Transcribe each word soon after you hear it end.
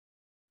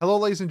Hello,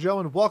 ladies and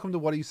gentlemen. Welcome to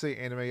What Do You Say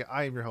Anime.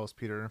 I am your host,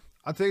 Peter.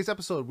 On today's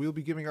episode, we will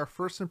be giving our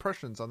first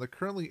impressions on the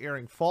currently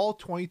airing Fall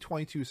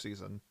 2022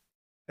 season.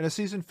 In a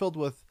season filled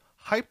with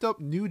hyped up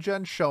new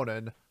gen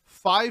shonen,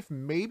 5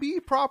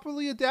 maybe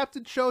properly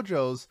adapted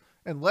shoujos,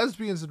 and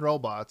lesbians and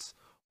robots,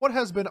 what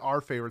has been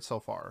our favorite so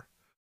far?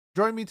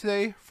 Joining me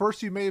today,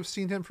 first you may have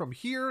seen him from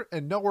here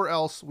and nowhere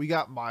else, we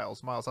got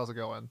Miles. Miles, how's it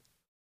going?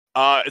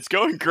 It's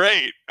going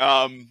great.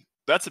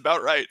 That's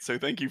about right. So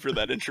thank you for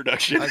that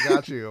introduction. I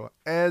got you.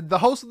 And the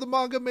host of the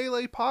Manga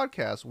Melee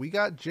podcast, we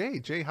got Jay.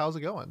 Jay, how's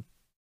it going?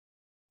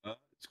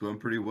 It's going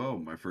pretty well.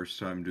 My first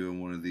time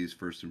doing one of these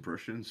first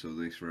impressions, so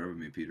thanks for having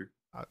me, Peter.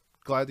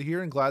 Glad to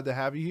hear and glad to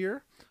have you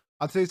here.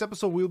 On today's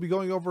episode, we'll be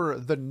going over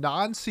the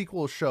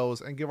non-sequel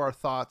shows and give our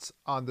thoughts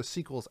on the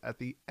sequels at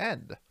the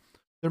end.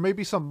 There may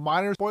be some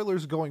minor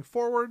spoilers going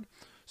forward,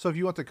 so if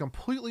you want to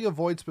completely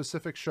avoid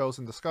specific shows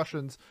and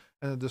discussions,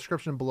 in the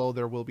description below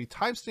there will be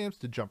timestamps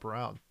to jump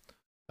around.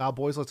 Now,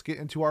 boys, let's get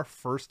into our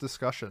first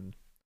discussion.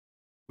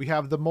 We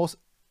have the most,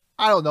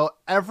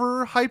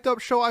 ever hyped up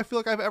show I feel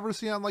like I've ever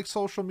seen on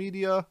social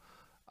media.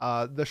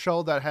 The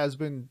show that has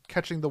been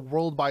catching the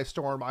world by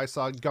storm. I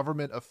saw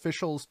government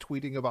officials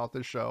tweeting about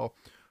this show.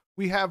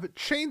 We have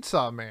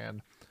Chainsaw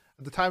Man.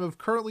 At the time of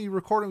currently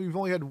recording, we've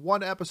only had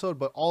one episode,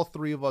 but all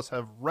three of us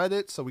have read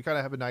it, so we kind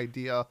of have an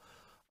idea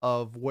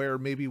of where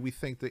maybe we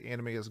think the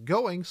anime is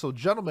going. So,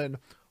 gentlemen,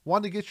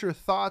 wanted to get your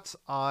thoughts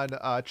on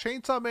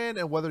Chainsaw Man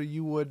and whether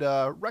you would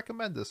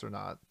recommend this or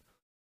not.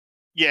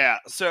 Yeah,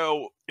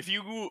 so if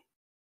you've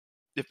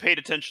paid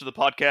attention to the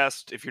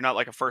podcast, if you're not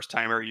like a first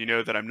timer, you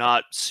know that I'm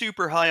not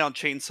super high on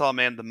Chainsaw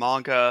Man the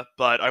manga,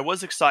 but I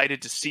was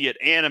excited to see it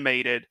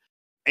animated.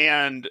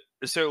 And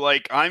so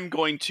I'm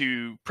going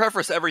to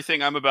preface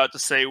everything I'm about to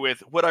say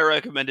with, would I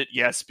recommend it?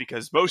 Yes,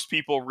 because most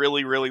people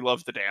really, really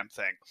love the damn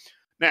thing.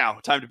 Now,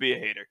 time to be a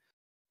hater.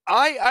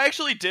 I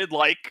actually did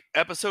like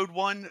episode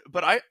 1,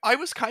 but I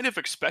was kind of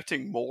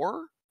expecting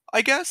more,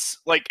 I guess.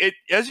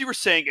 As you were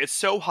saying, it's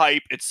so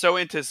hype, it's so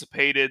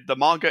anticipated, the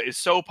manga is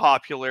so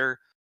popular.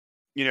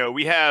 You know,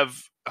 we have,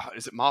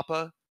 is it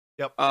Mappa?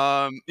 Yep.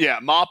 Yeah,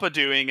 Mappa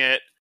doing it.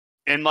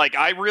 And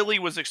I really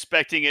was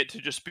expecting it to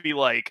just be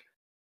like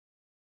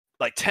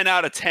 10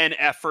 out of 10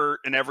 effort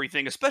and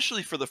everything,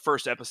 especially for the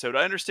first episode.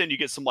 I understand you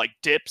get some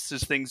dips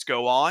as things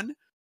go on.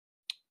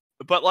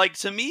 But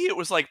to me, it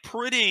was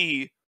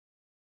pretty.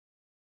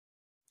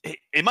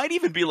 It might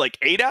even be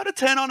 8 out of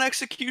 10 on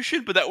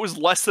execution, but that was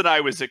less than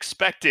I was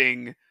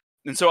expecting.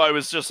 And so I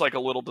was just a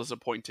little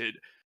disappointed.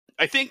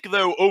 I think,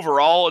 though,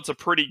 overall, it's a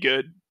pretty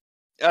good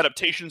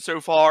adaptation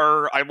so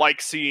far. I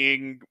like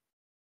seeing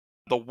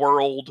the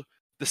world.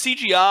 The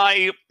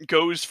CGI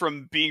goes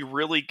from being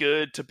really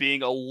good to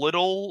being a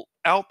little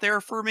out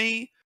there for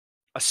me,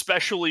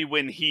 especially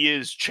when he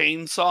is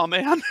Chainsaw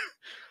Man.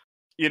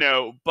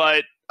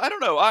 But I don't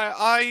know.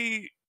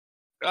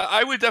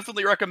 I would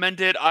definitely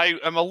recommend it.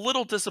 I'm a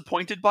little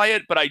disappointed by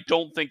it, but I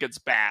don't think it's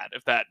bad,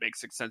 if that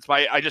makes sense.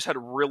 I just had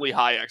really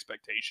high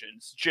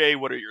expectations. Jay,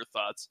 what are your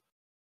thoughts?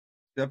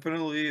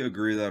 Definitely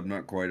agree that I'm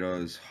not quite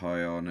as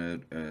high on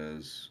it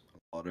as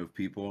a lot of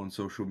people on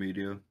social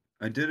media.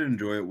 I did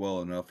enjoy it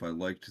well enough. I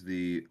liked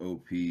the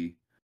OP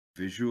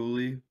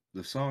visually.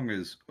 The song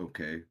is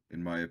okay,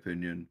 in my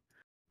opinion,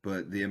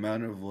 but the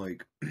amount of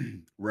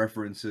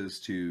references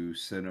to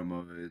cinema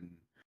and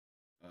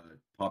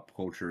pop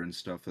culture and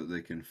stuff that they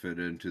can fit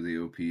into the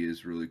OP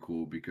is really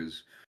cool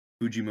because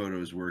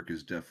Fujimoto's work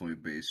is definitely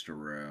based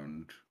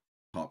around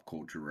pop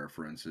culture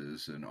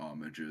references and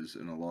homages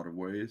in a lot of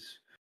ways,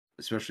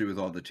 especially with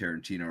all the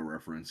Tarantino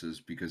references.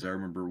 Because I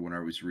remember when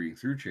I was reading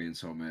through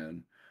Chainsaw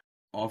Man,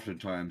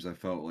 oftentimes I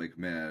felt like,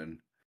 man,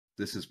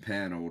 this is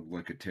paneled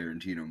like a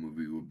Tarantino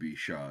movie would be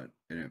shot,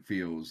 and it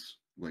feels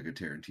like a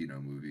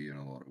Tarantino movie in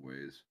a lot of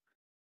ways.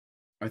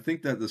 I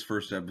think that this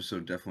first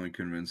episode definitely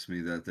convinced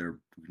me that they're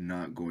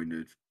not going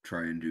to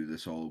try and do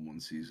this all in one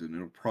season.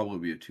 It'll probably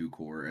be a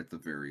two-cour at the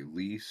very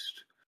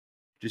least.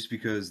 Just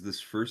because this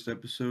first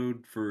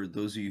episode, for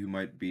those of you who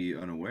might be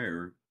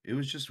unaware, it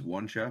was just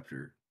one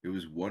chapter. It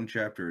was one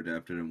chapter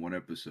adapted in one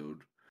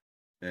episode.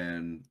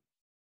 And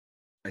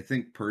I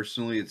think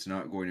personally it's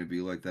not going to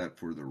be like that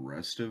for the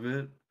rest of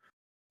it.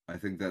 I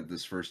think that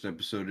this first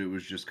episode, it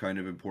was just kind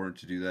of important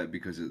to do that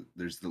because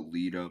there's the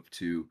lead up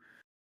to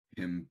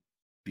him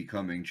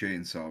becoming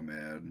Chainsaw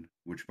Man,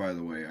 which, by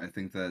the way, I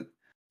think that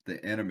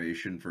the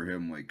animation for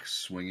him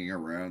swinging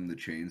around the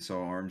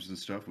chainsaw arms and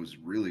stuff was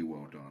really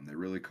well done. They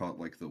really caught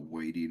the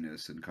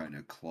weightiness and kind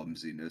of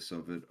clumsiness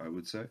of it, I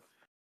would say.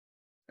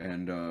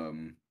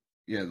 And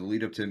yeah, the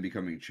lead up to him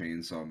becoming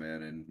Chainsaw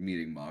Man and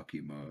meeting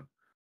Makima,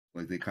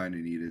 they kind of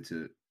needed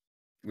to.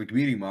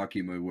 Meeting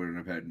Makima wouldn't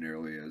have had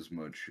nearly as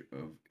much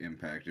of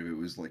impact if it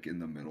was in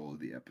the middle of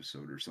the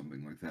episode or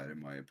something like that,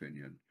 in my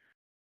opinion.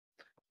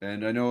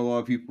 And I know a lot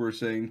of people are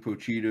saying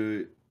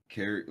Pochita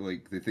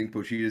they think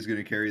Pochita is going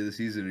to carry the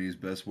season and he's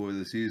best boy of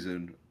the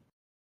season.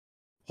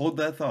 Hold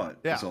that thought.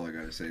 Yeah. That's all I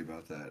got to say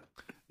about that.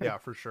 Yeah,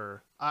 for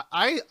sure.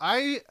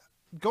 I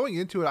going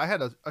into it, I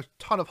had a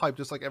ton of hype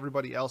just like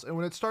everybody else. And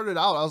when it started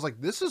out, I was like,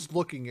 this is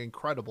looking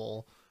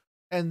incredible.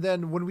 And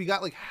then when we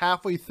got like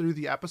halfway through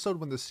the episode,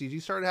 when the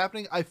CG started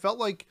happening, I felt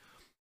like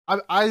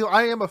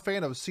I am a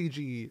fan of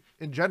CG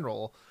in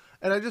general,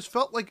 and I just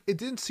felt like it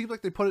didn't seem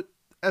like they put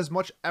as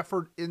much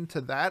effort into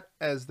that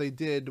as they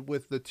did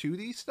with the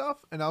 2D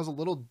stuff, and I was a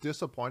little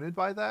disappointed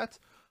by that.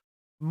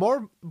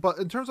 But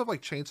in terms of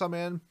like Chainsaw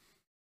Man,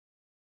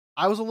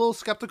 I was a little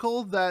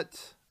skeptical that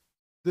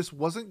this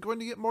wasn't going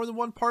to get more than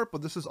one part,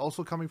 but this is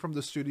also coming from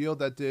the studio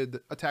that did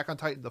Attack on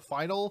Titan, the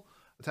final,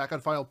 Attack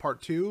on Final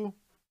Part 2,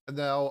 and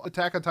now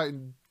Attack on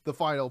Titan, the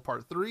final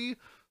Part 3.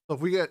 So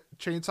if we get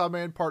Chainsaw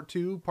Man Part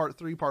 2, Part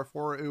 3, Part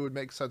 4, it would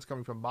make sense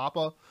coming from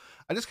MAPPA.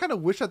 I just kind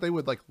of wish that they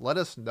would like let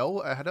us know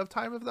ahead of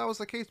time if that was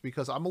the case,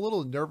 because I'm a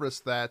little nervous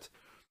that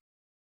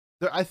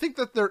I think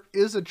that there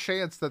is a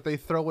chance that they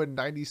throw in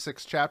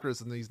 96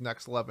 chapters in these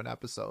next 11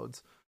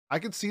 episodes. I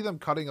could see them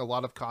cutting a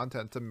lot of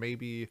content to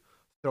maybe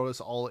throw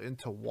us all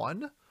into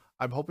one.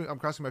 I'm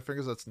crossing my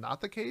fingers that's not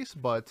the case,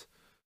 but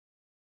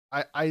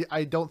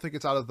I don't think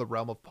it's out of the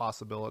realm of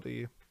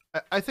possibility.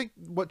 I think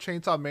what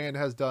Chainsaw Man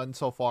has done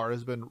so far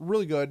has been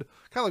really good.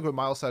 Kind of like what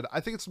Miles said. I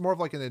think it's more of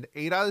like in an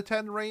 8 out of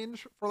 10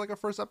 range for like a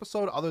first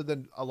episode, other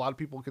than a lot of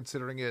people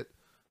considering it,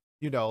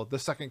 the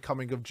second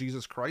coming of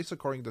Jesus Christ,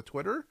 according to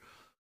Twitter.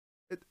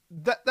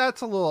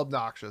 That's a little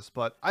obnoxious,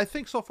 but I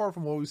think so far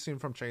from what we've seen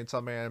from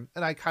Chainsaw Man,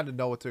 and I kind of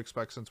know what to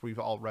expect since we've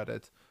all read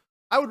it,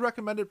 I would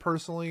recommend it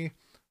personally.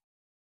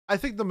 I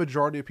think the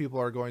majority of people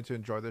are going to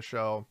enjoy this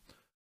show.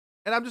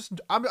 And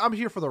I'm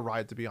here for the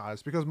ride, to be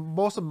honest, because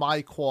most of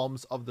my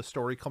qualms of the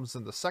story comes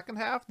in the second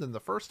half than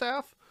the first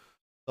half.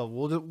 So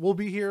we'll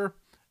be here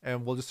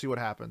and we'll just see what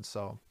happens.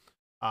 So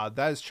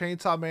that is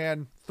Chainsaw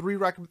Man.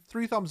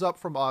 3 thumbs up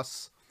from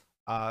us.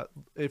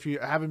 If you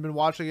haven't been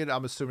watching it,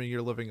 I'm assuming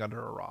you're living under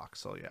a rock.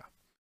 So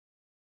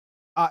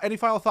yeah. Any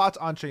final thoughts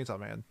on Chainsaw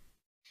Man?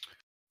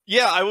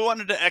 Yeah, I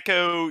wanted to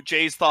echo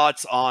Jay's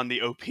thoughts on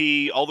the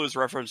OP. All those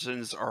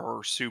references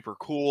are super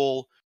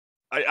cool.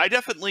 I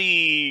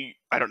definitely,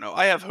 I don't know,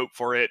 I have hope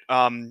for it.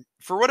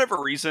 For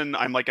whatever reason,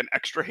 I'm like an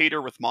extra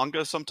hater with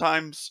manga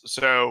sometimes.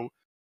 So,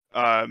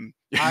 I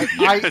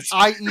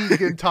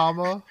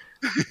Gintama.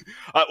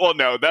 Well,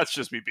 no, that's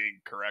just me being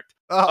correct.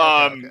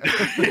 Oh,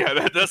 okay.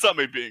 Yeah, that's not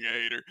me being a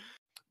hater.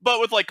 But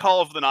with like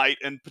Call of the Night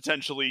and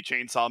potentially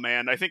Chainsaw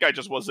Man, I think I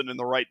just wasn't in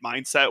the right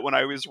mindset when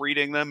I was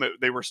reading them.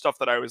 They were stuff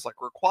that I was like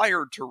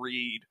required to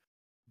read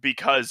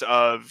because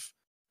of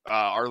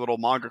our little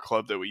manga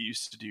club that we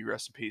used to do.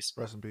 Rest in peace.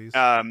 Rest in peace.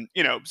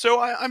 So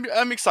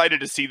I'm excited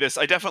to see this.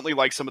 I definitely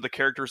like some of the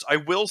characters. I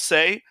will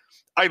say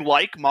I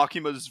like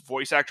Makima's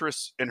voice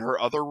actress in her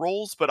other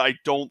roles, but I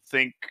don't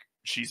think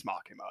she's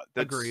Makima.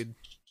 Agreed.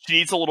 She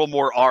needs a little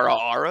more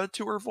ara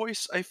to her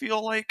voice, I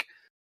feel like.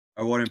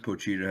 I wanted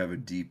Pochita to have a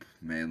deep,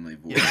 manly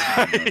voice.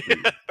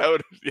 that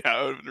would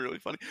have been really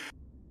funny.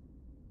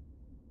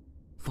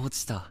 落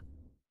ちた。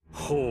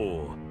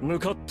ほう、向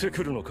かって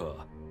くるの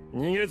か。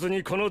逃げず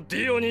にこのデ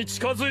ィオに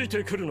近づい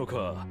てくるの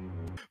か。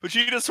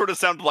Pochita sort of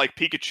sounded like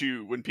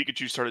Pikachu when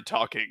Pikachu started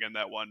talking in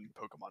that one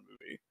Pokemon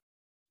movie.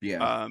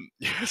 Yeah.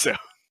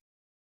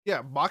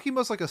 Yeah,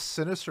 Makima's like a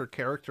sinister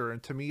character,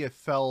 and to me it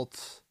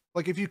felt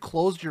like if you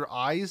closed your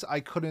eyes, I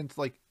couldn't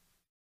like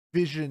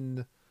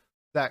vision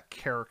that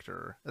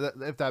character,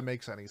 if that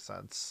makes any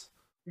sense.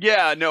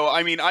 Yeah, no,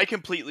 I mean, I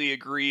completely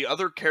agree.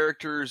 Other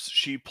characters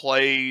she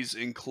plays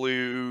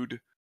include...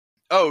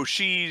 Oh,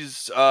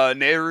 she's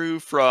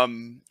Neru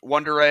from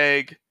Wonder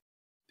Egg,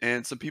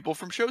 and some people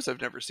from shows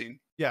I've never seen.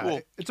 Yeah,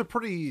 cool. It's a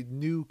pretty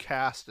new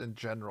cast in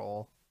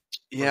general.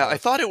 Yeah, I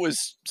thought it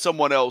was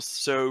someone else,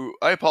 so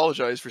I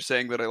apologize for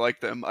saying that I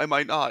like them. I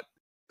might not.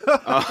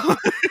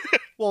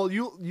 Well,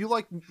 you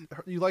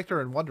liked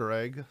her in Wonder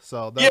Egg,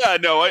 so yeah,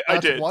 no, I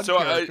did. One so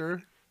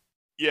character.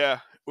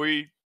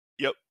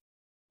 Yep.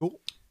 Cool.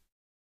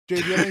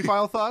 Jay, do you have any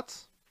final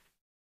thoughts?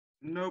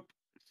 Nope.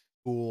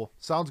 Cool.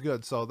 Sounds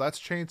good. So that's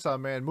Chainsaw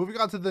Man. Moving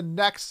on to the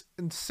next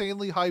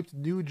insanely hyped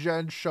new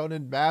gen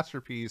shonen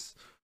masterpiece.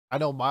 I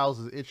know Miles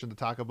is itching to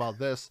talk about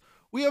this.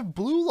 We have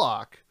Blue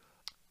Lock.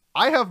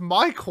 I have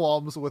my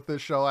qualms with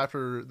this show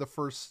after the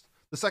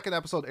second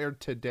episode aired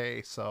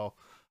today. So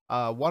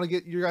want to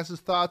get your guys'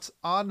 thoughts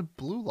on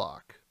Blue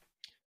Lock.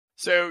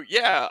 So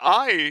yeah,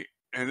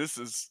 and this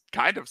is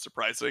kind of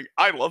surprising,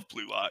 I love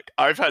Blue Lock.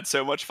 I've had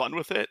so much fun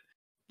with it.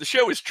 The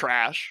show is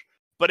trash,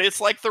 but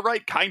it's like the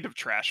right kind of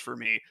trash for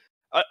me.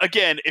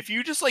 Again, if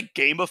you just like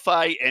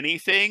gamify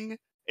anything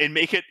and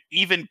make it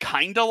even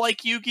kind of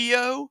like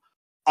Yu-Gi-Oh,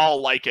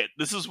 I'll like it.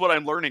 This is what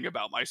I'm learning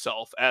about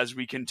myself as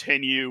we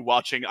continue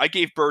watching. I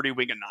gave Birdie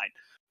Wing a 9.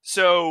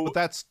 So, but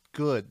that's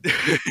good.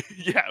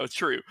 Yeah, it's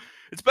true.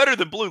 It's better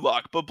than Blue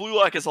Lock, but Blue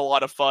Lock is a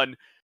lot of fun.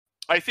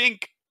 I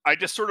think I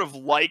just sort of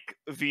like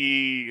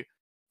the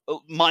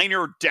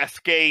minor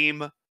death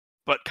game,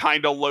 but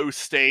kind of low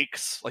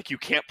stakes. Like you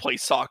can't play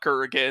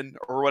soccer again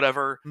or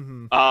whatever.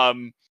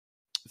 Mm-hmm.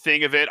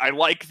 Thing of it. I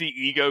like the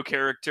Ego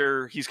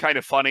character. He's kind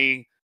of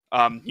funny.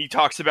 He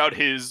talks about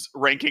his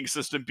ranking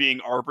system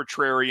being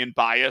arbitrary and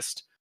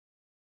biased,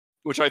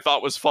 which I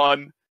thought was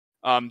fun.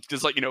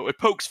 Because, it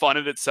pokes fun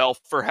at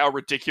itself for how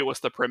ridiculous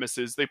the premise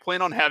is. They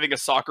plan on having a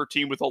soccer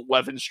team with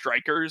 11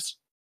 strikers.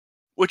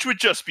 which would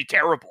just be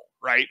terrible,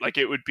 right? Like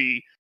it'd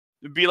be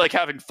like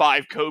having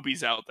 5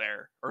 Kobes out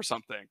there or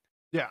something.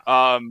 Yeah.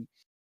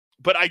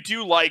 But I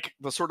do like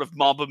the sort of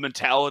Mamba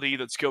mentality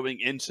that's going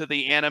into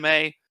the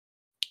anime,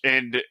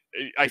 and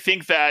I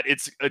think that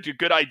it's a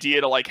good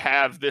idea to like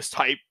have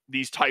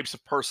these types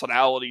of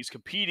personalities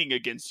competing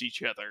against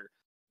each other.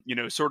 You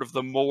know, sort of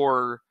the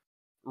more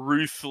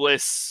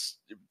ruthless,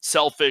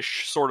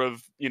 selfish sort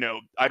of, you know,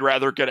 I'd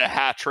rather get a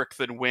hat trick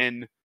than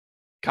win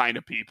kind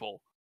of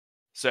people.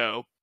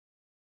 So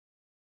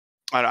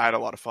I had a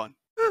lot of fun.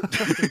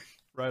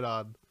 Right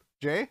on.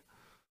 Jay?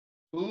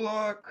 Blue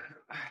Lock,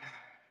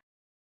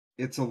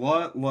 it's a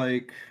lot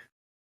like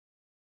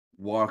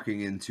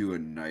walking into a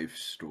knife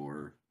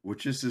store,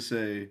 which is to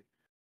say,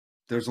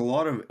 there's a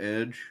lot of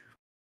edge,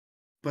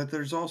 but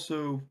there's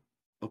also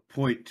a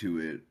point to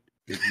it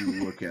if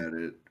you look at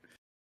it.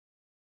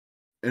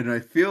 And I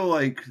feel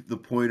like the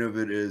point of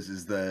it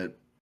is that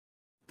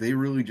they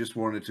really just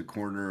wanted to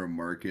corner a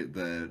market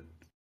that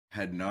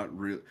had not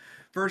real.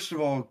 First of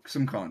all,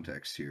 some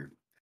context here.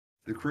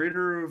 The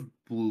creator of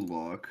Blue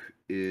Lock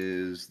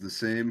is the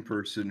same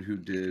person who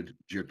did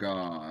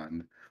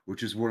Jagan,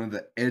 which is one of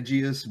the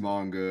edgiest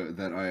manga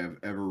that I have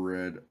ever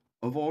read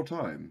of all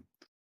time.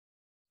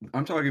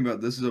 I'm talking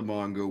about, this is a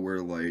manga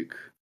where like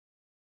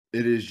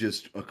it is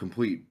just a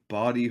complete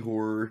body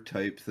horror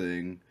type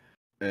thing,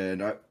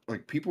 and I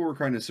like people were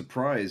kind of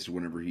surprised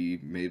whenever he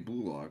made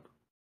Blue Lock.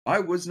 I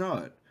was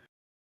not,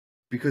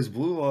 because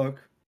Blue Lock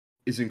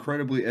is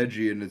incredibly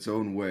edgy in its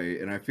own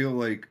way, and I feel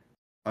like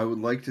I would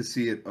like to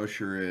see it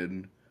usher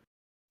in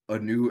a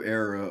new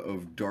era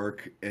of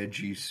dark,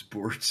 edgy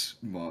sports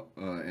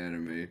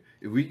anime.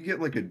 If we could get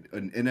like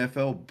an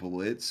NFL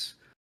Blitz,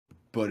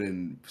 but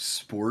in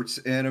sports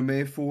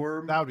anime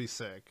form, That would be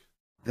sick.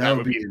 that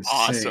would be insane.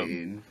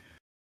 Awesome.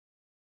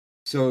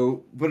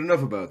 So, but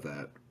enough about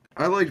that.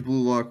 I liked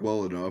Blue Lock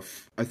well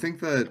enough. I think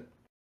that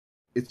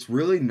it's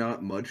really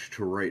not much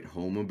to write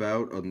home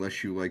about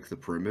unless you like the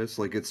premise.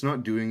 Like, it's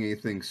not doing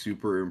anything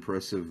super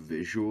impressive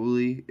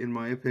visually, in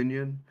my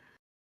opinion.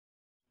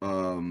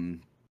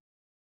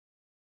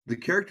 The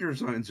character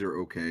designs are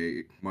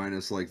okay,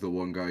 minus like the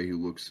one guy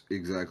who looks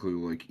exactly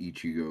like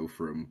Ichigo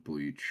from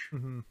Bleach.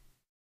 Mm-hmm.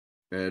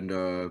 And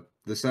the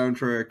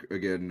soundtrack,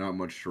 again, not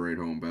much to write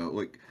home about.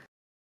 Like,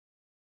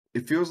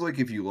 it feels like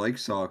if you like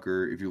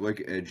soccer, if you like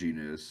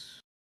edginess,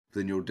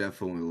 then you'll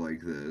definitely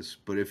like this.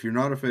 But if you're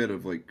not a fan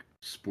of like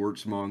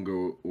sports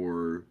manga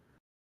or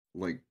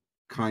like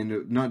kind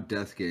of not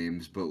death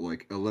games, but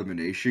like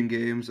elimination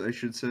games, I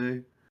should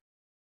say,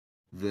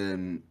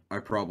 then I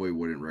probably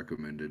wouldn't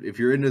recommend it. If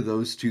you're into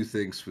those two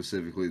things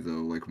specifically,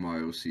 though, like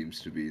Mayo seems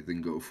to be,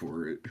 then go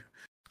for it.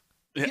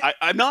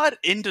 I'm not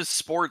into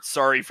sports.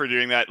 Sorry for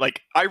doing that.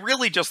 Like, I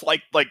really just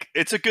like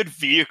it's a good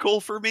vehicle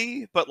for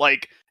me. But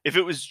like, if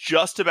it was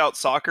just about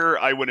soccer,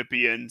 I wouldn't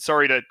be in.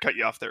 Sorry to cut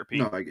you off there, Pete.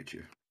 No, I get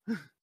you.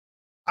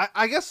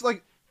 I guess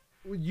like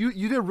you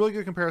did a really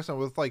good comparison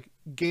with like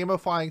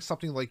gamifying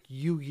something like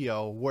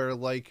Yu-Gi-Oh, where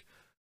like,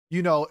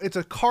 you know, it's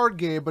a card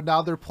game, but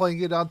now they're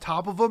playing it on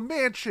top of a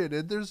mansion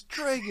and there's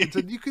dragons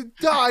and you can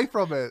die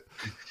from it.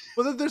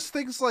 But then there's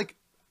things like,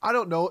 I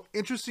don't know,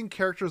 interesting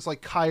characters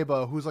like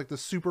Kaiba, who's like the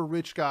super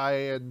rich guy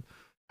and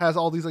has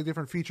all these like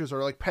different features,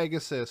 or like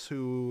Pegasus,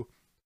 who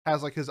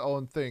has like his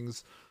own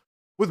things.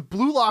 With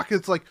Blue Lock,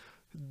 it's like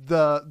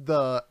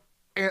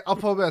I'll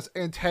put him as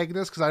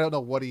antagonist because I don't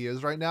know what he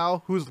is right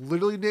now, who's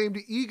literally named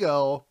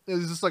Ego, and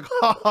he's just like,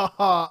 ha ha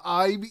ha,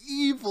 I'm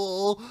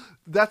evil.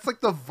 That's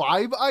like the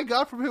vibe I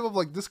got from him of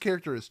like, this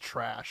character is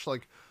trash.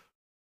 Like,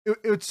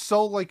 it's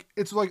so like,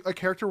 it's like a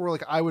character where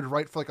like I would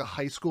write for like a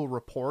high school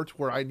report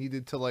where I need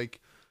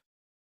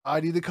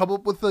to come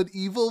up with an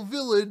evil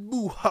villain.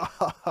 Boo ha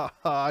ha ha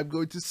ha. I'm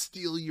going to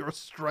steal your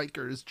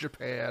strikers,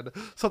 Japan.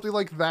 Something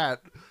like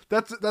that.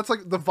 That's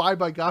like the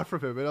vibe I got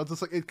from him. And I was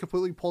just like, it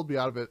completely pulled me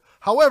out of it.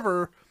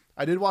 However,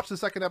 I did watch the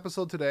second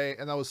episode today,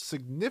 and that was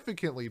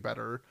significantly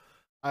better.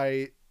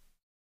 I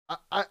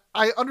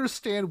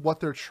understand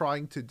what they're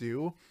trying to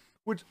do,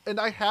 and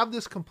I have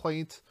this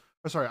complaint.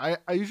 I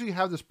usually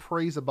have this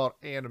praise about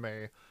anime,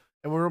 and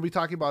we're gonna be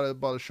talking about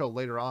a show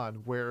later on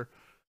where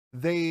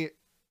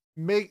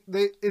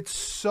it's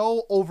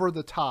so over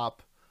the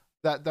top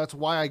that's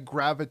why I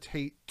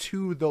gravitate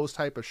to those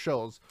type of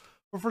shows.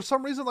 But for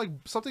some reason, like,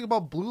 something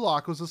about Blue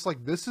Lock was just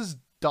like, this is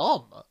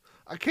dumb.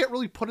 I can't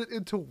really put it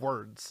into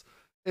words.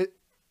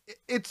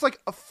 It's like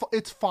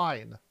it's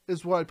fine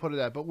is what I put it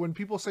at. But when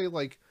people say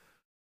like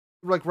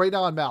right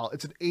now on Mal,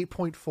 it's an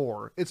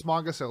 8.4. Its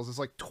manga sales is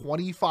like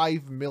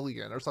 25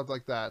 million or something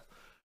like that.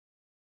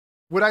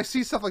 When I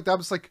see stuff like that, I'm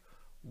just like,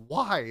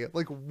 why?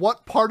 Like,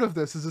 what part of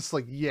this is just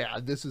like, yeah,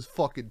 this is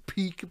fucking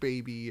peak,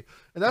 baby?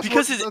 And that's what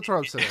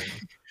I'm saying.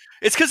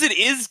 It's because it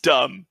is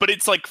dumb, but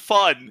it's like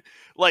fun.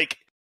 Like,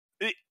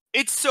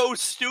 it's so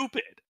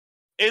stupid,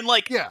 and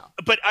like, yeah.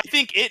 But I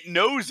think it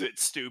knows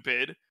it's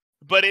stupid.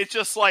 But it's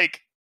just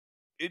like,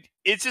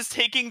 it's just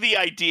taking the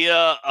idea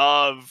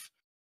of,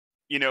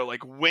 you know,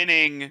 like,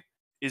 winning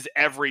is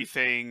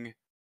everything,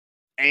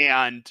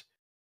 and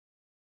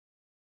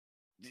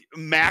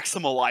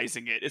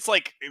maximalizing it. It's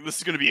like, this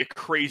is going to be a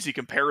crazy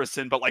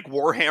comparison, but like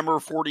Warhammer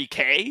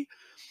 40k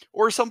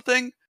or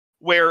something,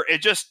 where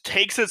it just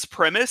takes its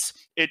premise,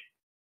 it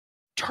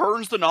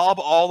turns the knob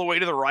all the way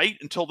to the right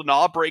until the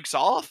knob breaks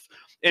off,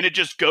 and it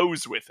just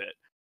goes with it.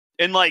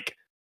 And like,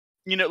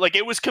 you know, like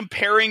it was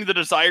comparing the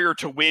desire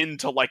to win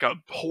to like a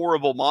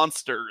horrible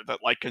monster that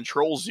like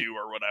controls you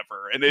or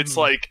whatever. And it's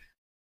like,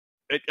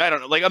 I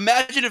don't know, like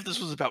imagine if this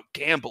was about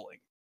gambling.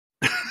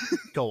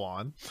 Go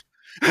on.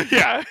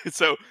 Yeah.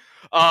 So,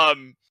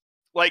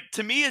 like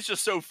to me, it's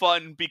just so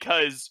fun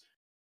because,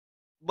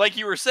 like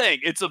you were saying,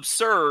 it's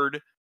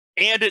absurd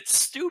and it's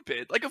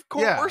stupid. Like, of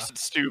course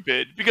it's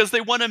stupid because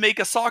they want to make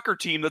a soccer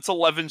team that's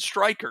 11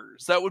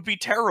 strikers. That would be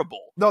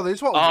terrible. No, they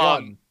just want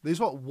one. They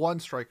just want one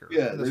striker.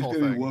 Yeah, in there's whole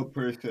gonna be thing. one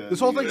person. This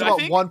whole thing's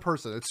about one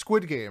person. It's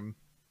Squid Game.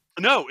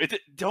 No,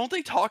 don't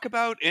they talk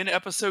about in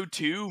episode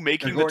 2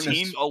 making the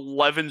team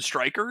 11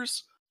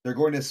 strikers? They're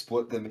going to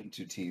split them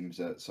into teams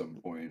at some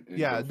point.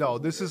 Yeah, no,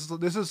 this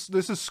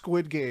is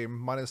Squid Game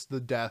minus the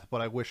death,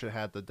 but I wish it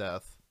had the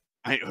death.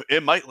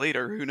 It might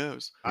later. Who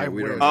knows? I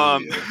we wish. don't know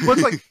yet. But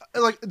it's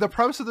like the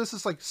premise of this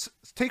is like,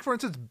 take for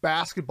instance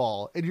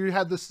basketball, and you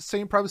had this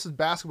same premise as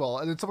basketball,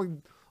 and then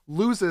someone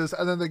loses,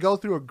 and then they go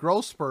through a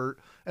growth spurt,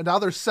 and now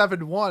they're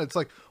 7-1. It's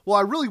like, well,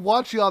 I really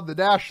want you on the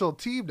national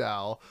team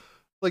now.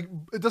 Like,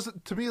 it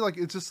doesn't, to me, like,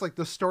 it's just like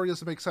the story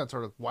doesn't make sense.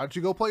 Or why don't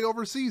you go play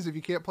overseas if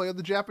you can't play on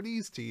the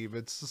Japanese team?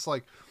 It's just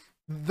like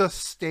the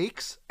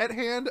stakes at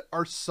hand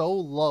are so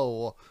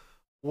low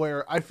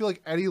where I feel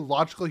like any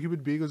logical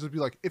human being would just be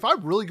like, if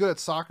I'm really good at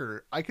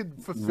soccer, I can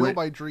fulfill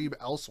my dream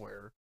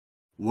elsewhere.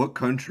 What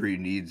country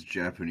needs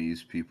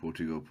Japanese people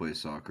to go play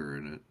soccer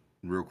in it?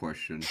 Real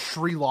question.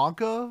 Sri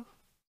Lanka?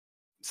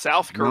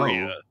 South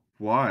Korea. No.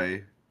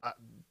 Why?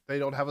 They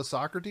don't have a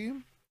soccer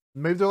team?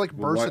 Maybe they're like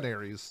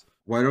mercenaries.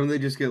 Why don't they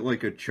just get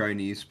like a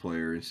Chinese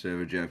player instead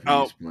of a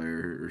Japanese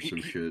player or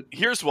some shit?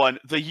 Here's one.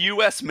 The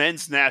U.S.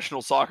 men's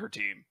national soccer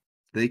team.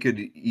 They could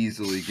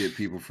easily get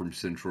people from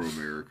Central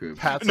America.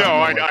 I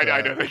know.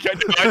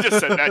 I just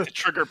said that to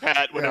trigger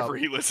Pat whenever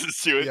he listens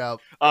to it. Yeah,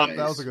 Nice.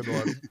 that was a good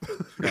one.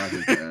 Got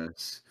his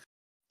ass.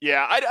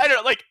 Yeah, I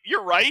don't, like,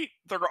 you're right.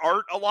 There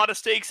aren't a lot of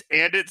stakes,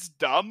 and it's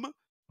dumb.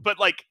 But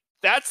like,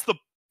 that's the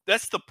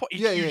point.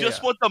 You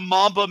just want the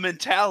Mamba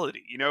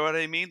mentality. You know what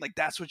I mean? Like,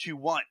 that's what you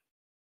want.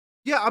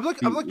 Yeah, I'm like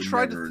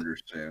trying to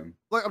understand.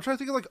 Like, I'm trying to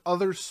think of like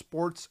other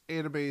sports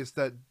animes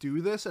that do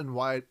this and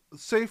why.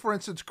 Say for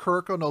instance,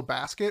 Kuroko no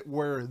Basket,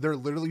 where they're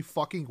literally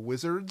fucking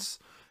wizards,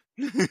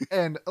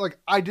 and like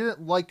I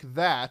didn't like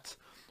that.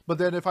 But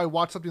then if I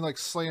watch something like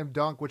Slam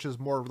Dunk, which is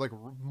more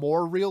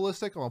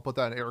realistic, I'm gonna put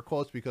that in air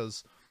quotes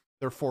because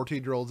they're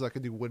 14-year-olds that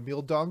can do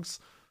windmill dunks.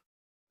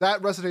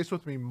 That resonates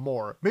with me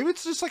more. Maybe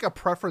it's just like a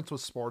preference with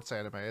sports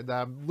anime that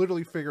I'm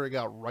literally figuring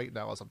out right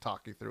now as I'm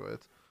talking through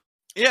it.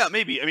 Yeah,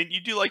 maybe. I mean, you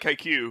do like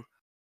Haikyuu,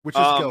 Which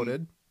is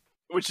goated.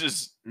 which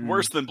is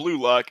worse than Blue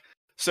Luck.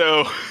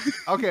 So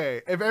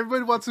okay, if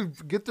everybody wants to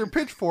get their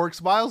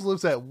pitchforks, Miles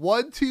lives at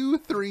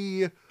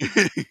 123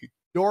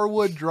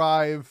 Norwood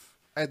Drive,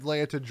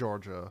 Atlanta,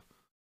 Georgia.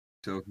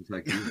 So it's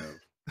like you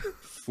have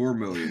 4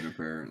 million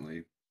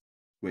apparently.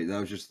 Wait, that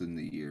was just in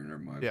the year. Never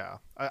mind. Yeah,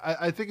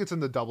 I think it's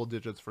in the double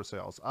digits for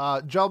sales.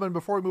 Gentlemen,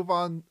 before we move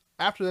on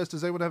after this,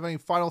 does anyone have any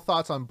final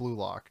thoughts on Blue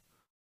Lock?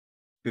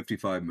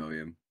 55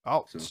 million.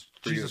 Oh, So,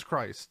 Jesus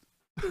Christ.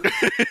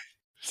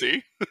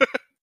 see,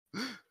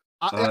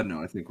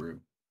 No, I think we're.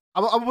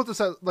 I'm gonna put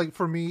this at, like,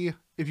 for me,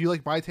 if you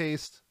like my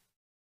taste,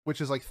 which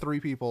is like 3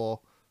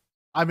 people,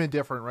 I'm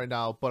indifferent right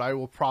now, but I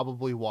will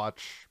probably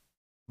watch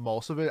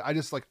most of it. I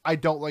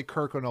don't like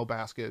Kuroko no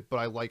Basket, but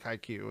I like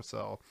Haikyuu,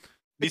 so.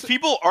 these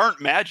people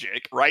aren't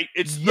magic, right?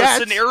 It's Yet.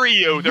 the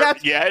scenario. They're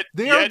They're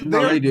They are.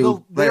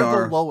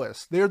 the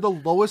lowest. They're the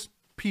lowest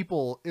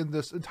people in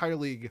this entire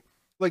league.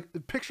 Like,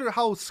 picture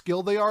how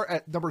skilled they are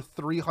at number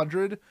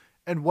 300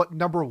 and what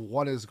number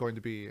 1 is going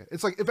to be.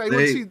 It's like if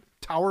anyone's seen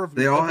Tower of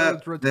They all God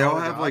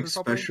have like or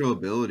something. special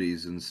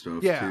abilities and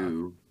stuff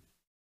too.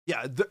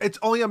 Yeah, it's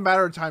only a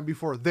matter of time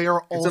before they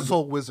are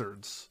also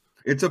wizards.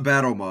 It's a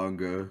battle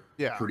manga.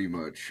 Yeah. Pretty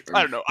much.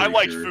 I don't know. I pretty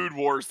like sure. Food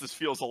Wars. This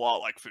feels a lot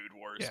like Food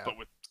Wars, Yeah. but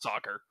with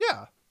soccer.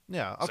 Yeah.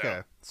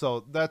 Okay.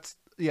 So that's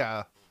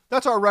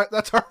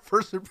our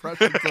first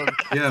impressions of.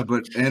 Yeah,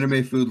 but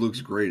anime food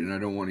looks great, and I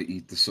don't want to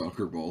eat the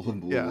soccer ball in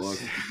Blue Yes. Lock.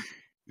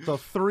 So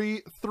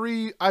three.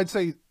 I'd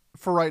say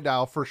for right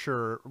now, for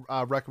sure,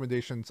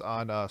 recommendations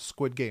on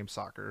Squid Game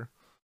Soccer.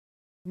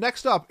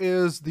 Next up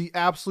is the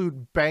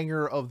absolute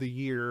banger of the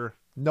year.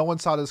 No one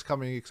saw this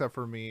coming except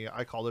for me.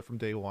 I called it from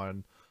day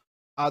one.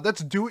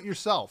 That's Do It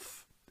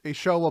Yourself, a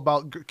show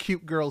about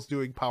cute girls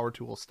doing power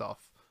tool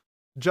stuff.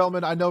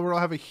 Gentlemen, I know we're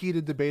gonna have a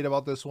heated debate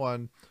about this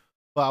one,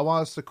 but I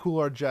want us to cool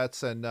our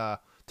jets and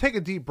take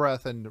a deep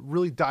breath and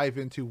really dive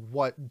into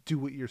what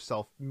Do It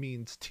Yourself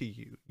means to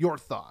you. Your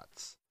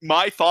thoughts.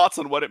 My thoughts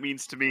on what it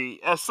means to me,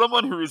 as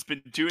someone who has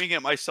been doing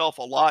it myself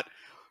a lot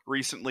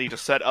recently to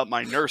set up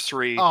my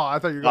nursery. Oh, I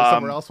thought you were going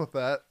somewhere else with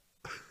that.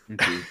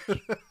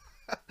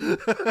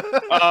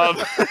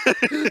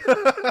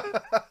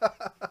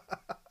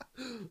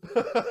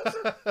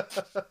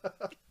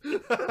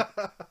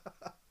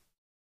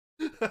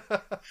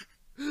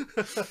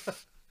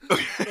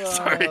 Okay,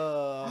 sorry.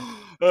 Uh,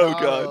 Oh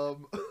god.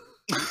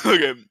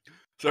 Okay,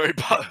 sorry.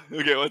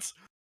 Okay, let's.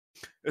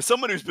 As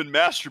someone who's been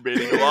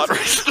masturbating a lot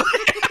recently.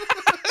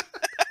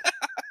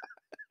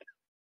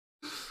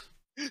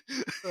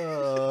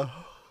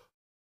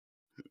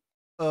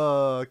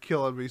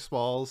 Killing me,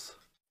 Smalls.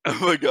 Oh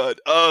my god.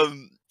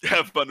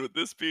 Have fun with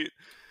this, Pete.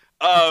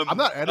 I'm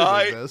not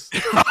editing this.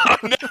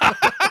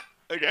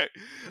 Okay.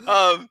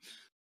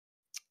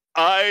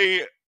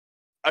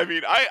 I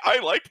mean, I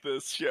like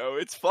this show.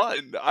 It's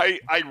fun.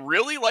 I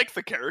really like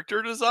the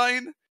character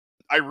design.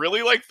 I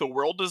really like the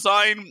world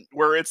design,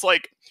 where it's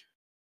like,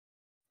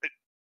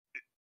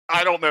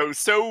 I don't know,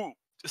 so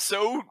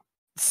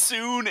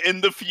soon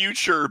in the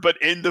future,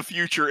 but in the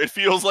future, it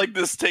feels like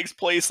this takes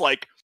place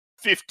like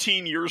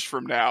 15 years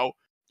from now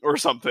or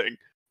something,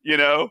 you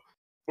know?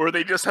 Or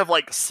they just have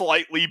like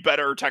slightly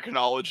better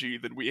technology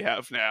than we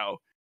have now.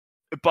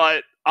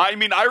 But I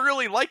mean, I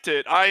really liked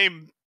it. I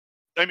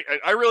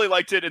really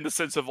liked it in the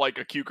sense of like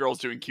a cute girls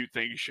doing cute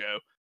things show.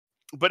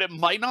 But it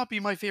might not be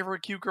my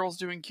favorite cute girls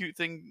doing cute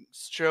things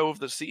show of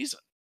the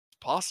season. It's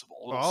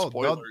possible. Oh,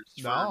 Spoilers.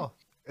 no.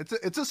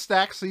 It's a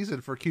stacked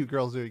season for cute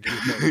girls doing cute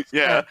things.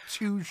 Yeah. And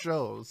 2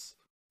 shows.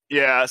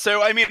 Yeah,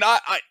 so I mean,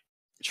 I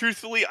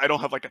truthfully, I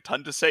don't have like a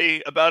ton to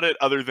say about it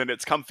other than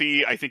it's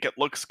comfy. I think it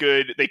looks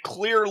good. They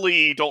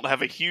clearly don't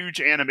have a huge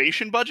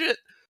animation budget.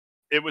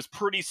 It was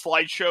pretty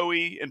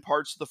slideshowy in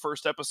parts of the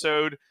first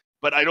episode,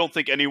 but I don't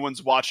think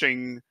anyone's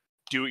watching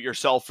do it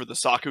yourself for the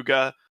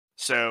Sakuga.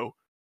 So,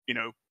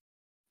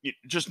 you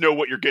just know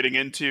what you're getting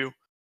into.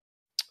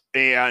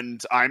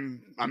 And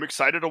I'm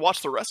excited to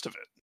watch the rest of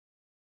it.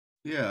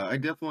 Yeah, I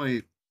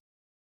definitely.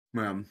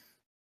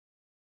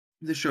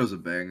 This show's a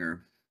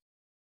banger.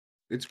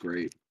 It's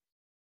great.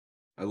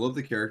 I love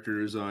the character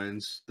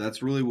designs.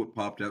 That's really what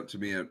popped out to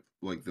me at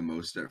like the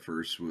most at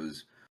first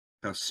was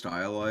how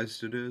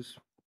stylized it is.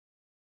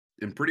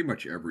 In pretty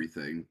much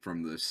everything,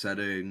 from the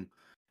setting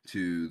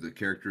to the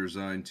character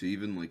design to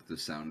even like the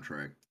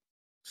soundtrack.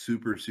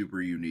 Super,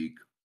 super unique.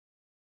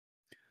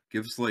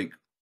 Gives like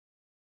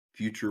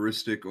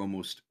futuristic,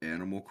 almost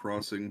Animal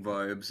Crossing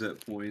vibes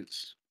at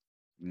points.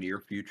 Near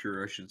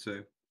future, I should say.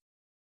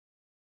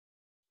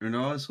 And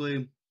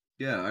honestly,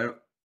 yeah,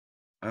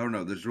 I don't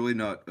know. There's really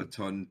not a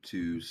ton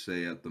to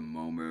say at the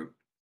moment,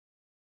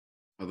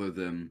 other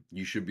than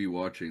you should be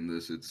watching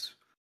this.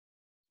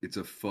 It's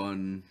a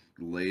fun,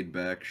 laid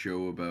back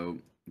show about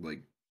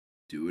like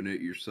doing it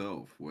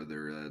yourself,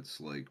 whether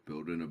that's like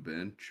building a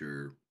bench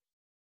or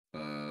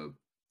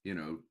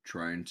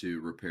trying to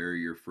repair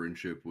your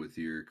friendship with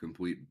your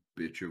complete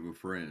bitch of a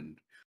friend.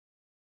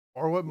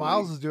 Or what Like,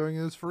 Miles is doing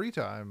in his free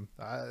time.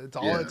 It's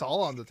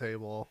all on the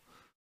table.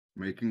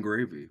 making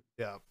gravy.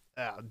 Yeah,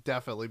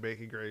 definitely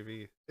making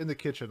gravy in the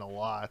kitchen a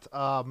lot.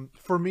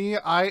 For me,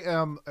 I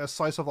am a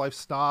slice of life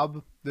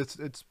snob.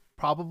 It's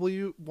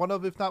probably one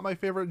of, if not my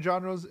favorite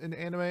genres in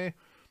anime.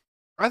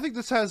 I think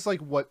this is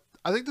like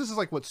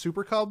what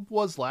Super Cub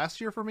was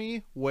last year for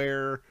me,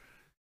 where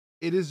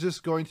it is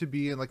just going to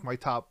be in like my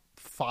top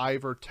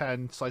 5 or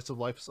 10 slice of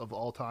lives of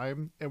all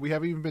time. And we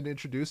haven't even been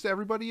introduced to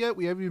everybody yet.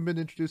 We haven't even been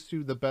introduced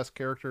to the best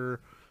character,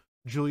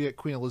 Juliet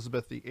Queen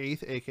Elizabeth VIII,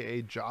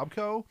 aka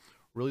Jobco.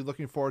 Really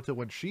looking forward to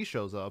when she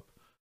shows up.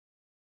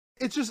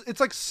 It's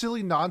like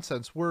silly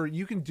nonsense where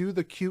you can do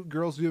the cute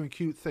girls doing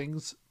cute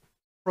things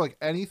for like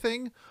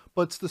anything,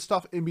 but it's the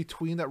stuff in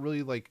between that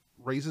really like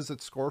raises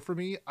its score for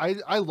me.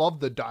 I love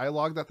the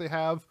dialogue that they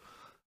have.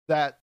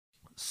 That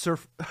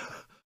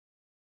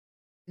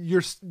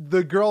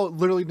the girl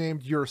literally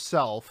named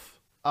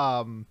Yourself.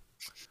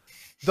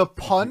 The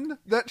pun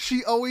that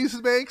she always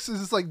makes is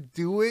just like,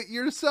 do it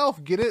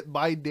yourself. Get it?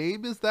 My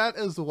name is that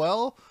as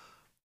well.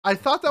 I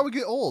thought that would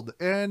get old,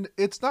 and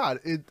it's not.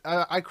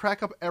 I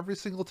crack up every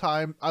single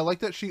time. I like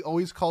that she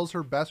always calls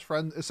her best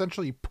friend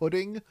essentially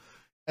Pudding,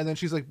 and then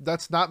she's like,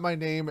 that's not my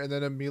name, and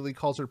then immediately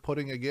calls her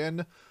Pudding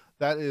again.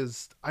 That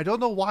is, I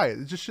don't know why.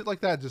 It's just shit like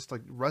that just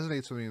like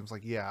resonates with me. It's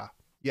like, yeah,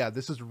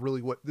 this is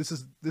really what this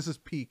is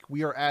peak.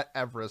 We are at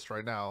Everest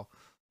right now.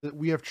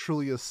 We have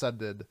truly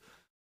ascended.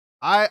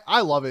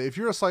 I love it. If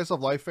you're a slice of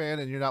life fan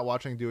and you're not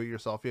watching Do It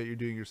Yourself yet, you're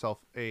doing yourself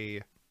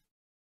a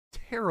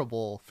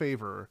terrible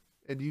favor,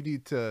 and you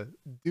need to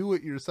do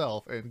it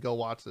yourself and go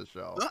watch this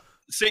show.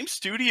 Same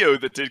studio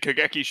that did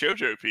Kageki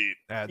Shoujo, Pete.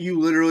 You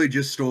literally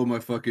just stole my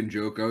fucking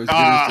joke. I was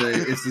gonna say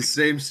it's the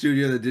same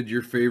studio that did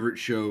your favorite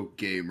show,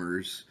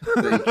 Gamers.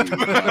 Thank you,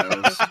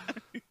 Miles.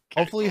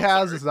 Hopefully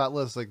Haz is not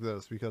listening to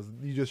this because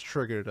you just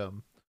triggered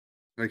him.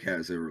 Like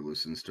Haz ever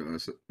listens to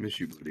us. Miss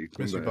you, buddy.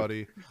 Miss you,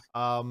 buddy.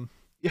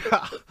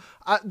 Yeah,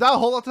 not a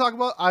whole lot to talk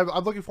about.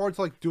 I'm looking forward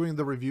to like doing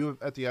the review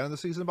at the end of the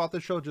season about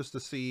this show, just to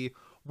see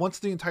once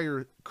the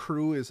entire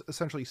crew is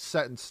essentially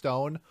set in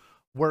stone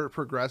where it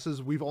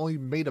progresses. We've only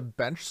made a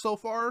bench so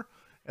far,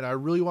 and I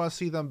really want to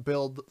see them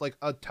build like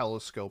a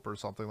telescope or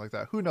something like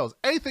that. Who knows?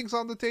 Anything's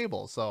on the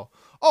table. So,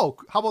 how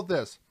about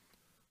this?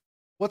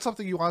 What's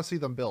something you want to see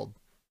them build?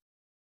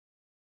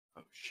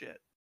 Oh shit.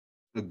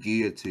 A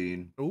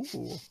guillotine. Ooh.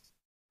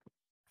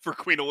 For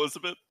Queen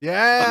Elizabeth.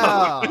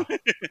 Yeah.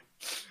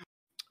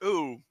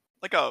 Ooh,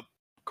 like a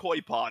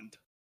koi pond.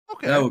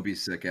 Okay. That would be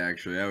sick,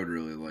 actually. I would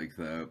really like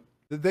that.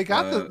 They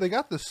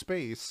got the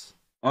space.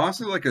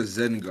 Also, like a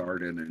Zen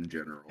garden in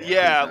general.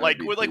 Yeah, 'cause that like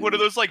would be with like cool. one of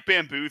those like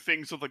bamboo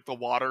things with like the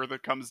water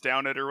that comes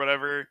down it or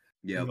whatever.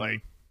 Yeah,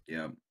 Like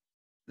yeah,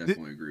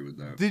 definitely agree with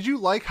that. Did you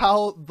like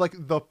how like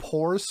the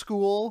poor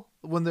school,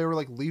 when they were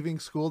like leaving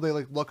school, they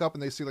like look up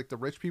and they see like the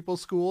rich people's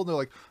school and they're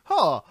like,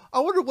 huh, I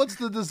wonder what's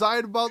the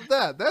design about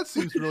that. That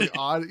seems really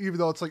odd, even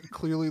though it's like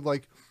clearly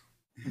like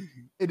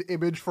an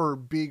image for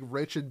being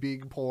rich and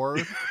being poor.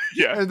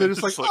 yeah, And they're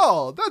just like, it's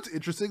oh, that's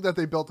interesting that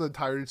they built the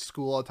entire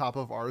school on top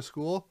of our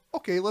school.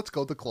 Okay, let's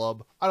go to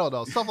club. I don't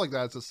know. Stuff like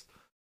that. It's just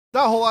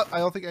not a whole lot. I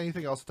don't think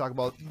anything else to talk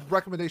about.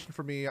 Recommendation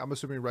for me, I'm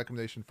assuming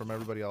recommendation from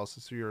everybody else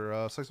is you're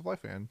a Slice of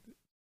Life fan.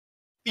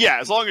 yeah,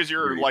 as long as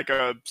you're Agreed. like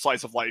a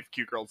slice of life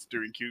cute girls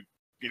doing cute,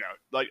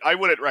 like I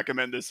wouldn't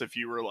recommend this if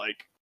you're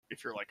like a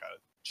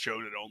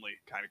shonen only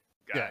kind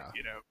of guy,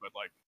 Yeah. but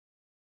like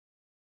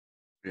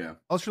Yeah.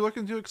 Unless you're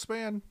looking to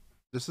expand,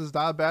 this is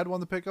not a bad one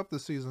to pick up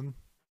this season.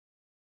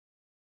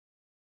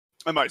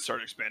 I might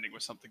start expanding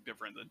with something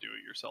different than do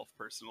it yourself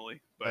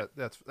personally. But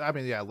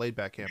Laid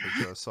back camp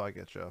exists, so I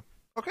get you.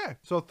 Okay,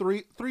 so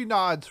three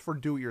nods for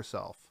do it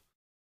yourself.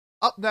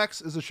 Up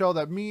next is a show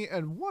that me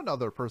and one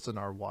other person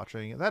are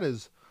watching, and that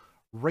is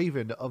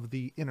Raven of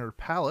the Inner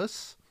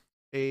Palace,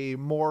 a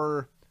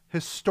more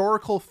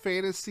historical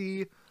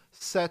fantasy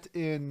set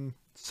in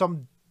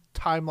some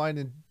timeline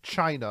in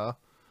China.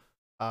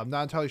 I'm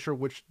not entirely sure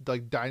which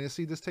like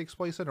dynasty this takes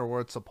place in or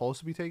where it's supposed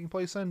to be taking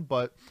place in,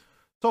 but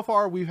so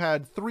far we've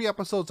had 3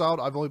 episodes out.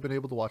 I've only been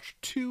able to watch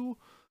 2,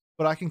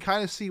 but I can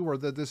kind of see where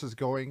this is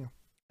going.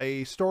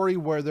 A story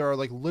where there are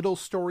like little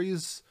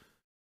stories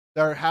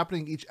that are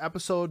happening each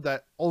episode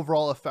that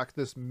overall affect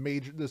this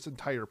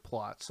entire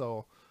plot.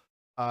 So,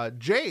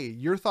 Jay,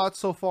 your thoughts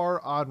so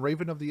far on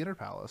Raven of the Inner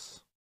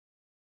Palace?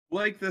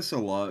 Like this a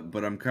lot,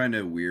 but I'm kind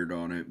of weird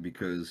on it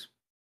because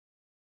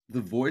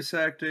the voice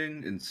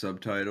acting and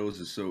subtitles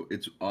is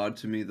it's odd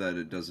to me that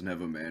it doesn't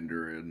have a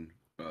Mandarin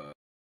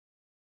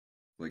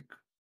like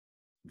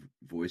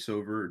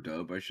voiceover or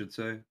dub, I should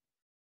say.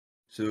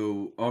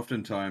 So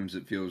oftentimes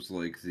it feels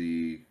like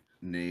the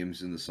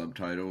names in the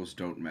subtitles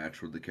don't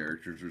match what the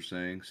characters are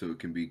saying, so it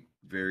can be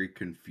very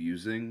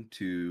confusing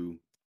to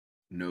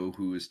know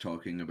who is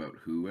talking about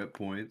who at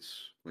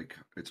points. Like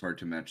it's hard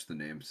to match the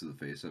names to the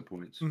face at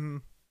points. Mm-hmm.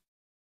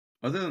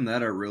 Other than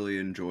that, I really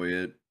enjoy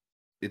it.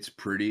 It's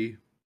pretty.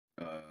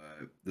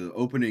 The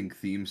opening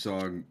theme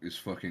song is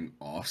fucking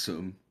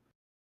awesome.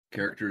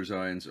 Character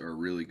designs are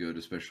really good,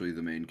 especially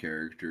the main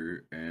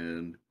character.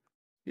 And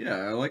yeah,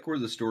 I like where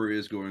the story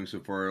is going so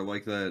far. I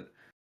like that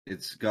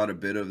it's got a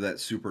bit of that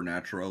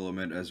supernatural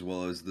element as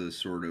well as the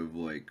sort of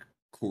like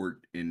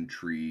court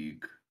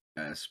intrigue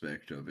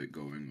aspect of it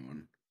going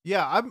on.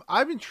 Yeah,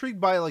 I'm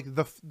intrigued by like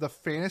the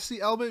fantasy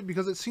element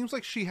because it seems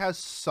like she has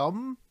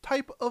some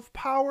type of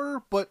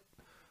power, but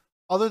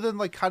other than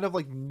like kind of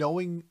like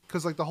knowing,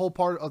 because like the whole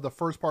part of the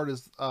first part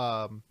is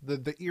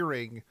the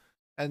earring,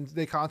 and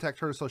they contact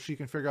her so she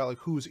can figure out like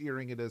whose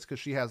earring it is because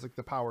she has like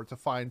the power to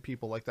find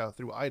people like that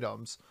through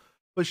items.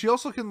 But she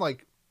also can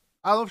like,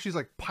 I don't know if she's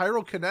like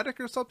pyrokinetic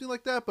or something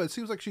like that, but it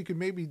seems like she could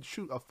maybe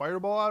shoot a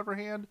fireball out of her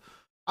hand.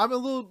 I'm a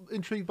little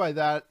intrigued by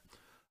that.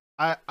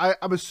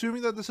 I'm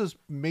assuming that this is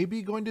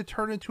maybe going to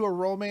turn into a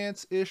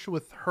romance-ish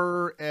with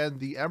her and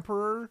the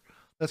Emperor.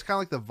 That's kind of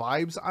like the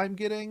vibes I'm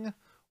getting.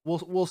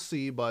 We'll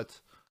see,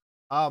 but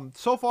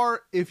so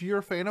far, if you're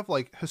a fan of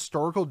like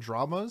historical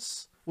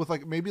dramas with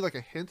like maybe like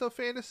a hint of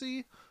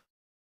fantasy,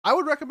 I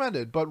would recommend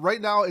it. But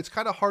right now, it's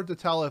kind of hard to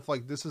tell if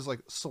like this is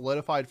like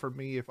solidified for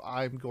me if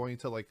I'm going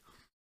to like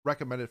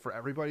recommend it for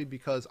everybody,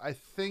 because I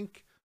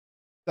think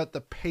that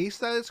the pace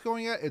that it's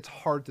going at, it's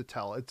hard to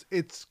tell.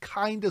 It's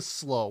kind of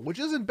slow, which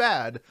isn't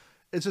bad.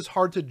 It's just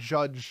hard to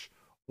judge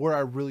where I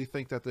really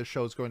think that this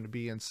show is going to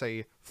be in,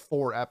 say,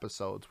 4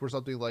 episodes. Where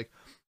something like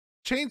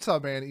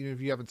Chainsaw Man, even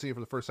if you haven't seen it for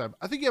the first time,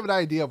 I think you have an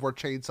idea of where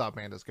Chainsaw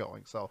Man is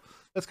going. So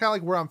that's kind of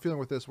like where I'm feeling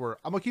with this, where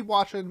I'm going to keep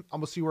watching, I'm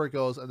going to see where it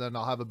goes, and then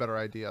I'll have a better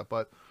idea.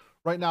 But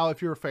right now, if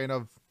you're a fan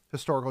of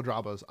historical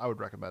dramas, I would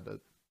recommend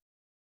it.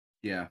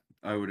 Yeah,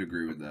 I would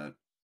agree with that.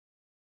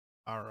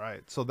 All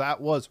right, so that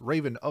was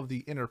Raven of the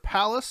Inner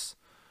Palace.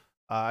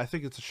 I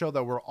think it's a show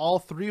that we're all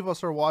 3 of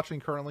us are watching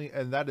currently,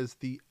 and that is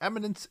The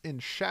Eminence in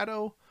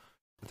Shadow.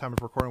 At the time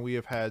of recording, we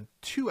have had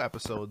 2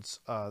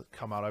 episodes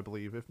come out, I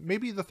believe. If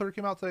maybe the 3rd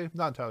came out today,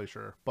 not entirely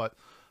sure. But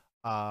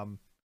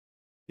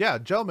yeah,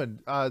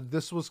 gentlemen,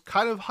 this was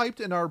kind of hyped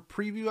in our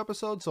preview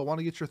episode, so I want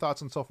to get your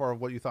thoughts on so far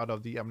of what you thought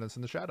of The Eminence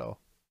in the Shadow.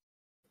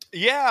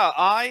 Yeah,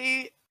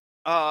 I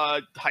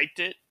hyped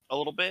it a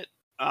little bit.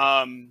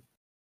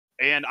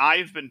 And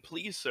I've been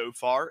pleased so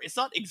far. It's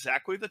not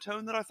exactly the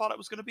tone that I thought it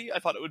was going to be. I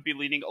thought it would be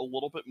leaning a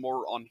little bit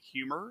more on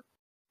humor.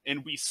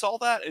 And we saw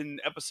that in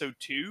episode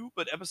 2,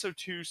 but episode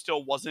 2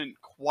 still wasn't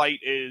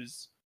quite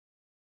as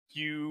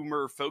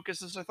humor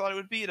focused as I thought it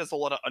would be. It has a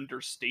lot of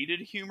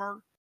understated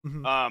humor,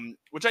 Mm-hmm.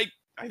 which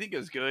I think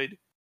is good.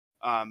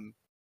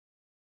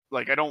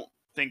 like, I don't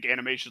think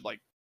anime should, like,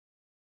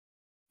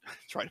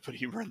 try to put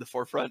humor in the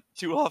forefront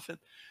too often.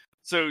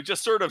 So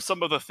just sort of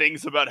some of the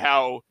things about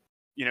how,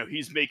 you know,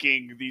 he's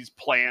making these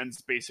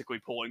plans, basically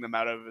pulling them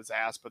out of his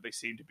ass, but they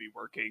seem to be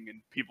working,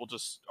 and people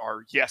just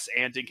are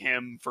yes-anding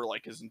him for,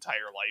 like, his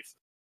entire life.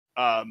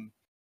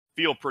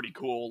 Feel pretty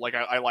cool. Like,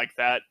 I like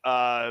that.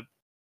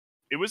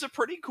 It was a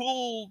pretty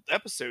cool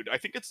episode. I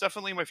think it's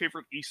definitely my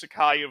favorite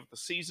isekai of the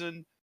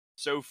season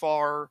so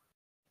far.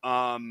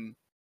 I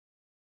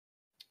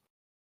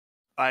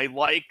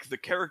like the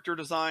character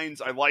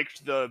designs. I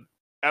liked the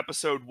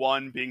episode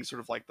 1 being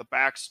sort of like the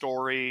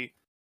backstory,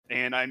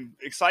 and I'm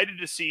excited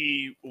to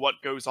see what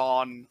goes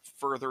on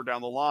further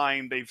down the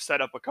line. They've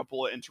set up a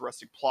couple of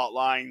interesting plot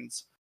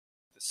lines.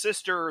 The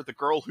sister, the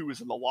girl who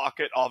was in the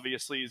locket,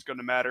 obviously is going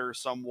to matter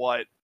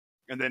somewhat,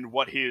 and then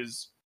what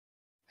his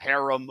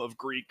harem of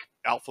Greek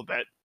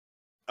alphabet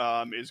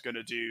is going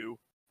to do,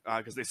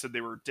 because they said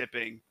they were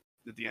dipping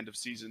at the end of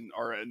season,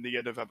 or in the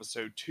end of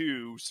episode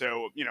 2.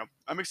 So, you know,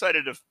 I'm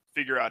excited to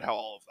figure out how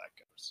all of that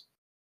goes.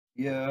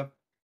 Yeah.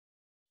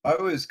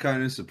 I was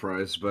kind of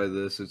surprised by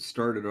this. It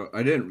started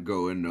I didn't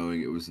go in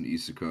knowing it was an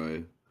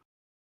isekai.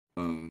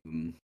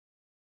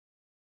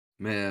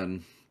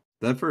 Man,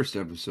 that first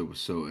episode was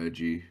so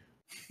edgy.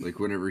 Like,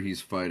 whenever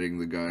he's fighting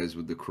the guys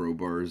with the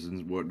crowbars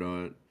and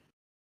whatnot.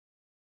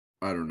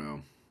 I don't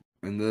know.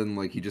 And then,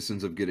 like, he just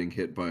ends up getting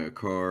hit by a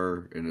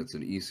car, and it's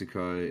an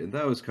isekai, and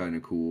that was kind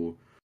of cool.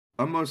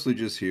 I'm mostly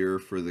just here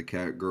for the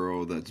cat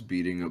girl that's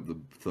beating up the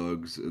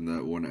thugs in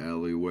that one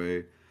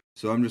alleyway.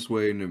 So I'm just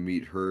waiting to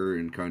meet her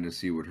and kind of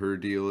see what her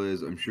deal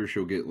is. I'm sure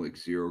she'll get, like,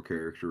 0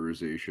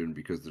 characterization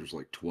because there's,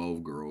 like,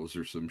 12 girls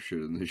or some shit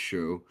in this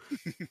show.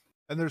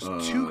 And there's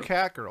 2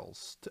 cat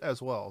girls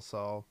as well,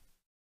 so...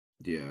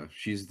 Yeah,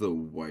 she's the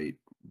white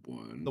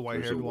one. The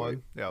white-haired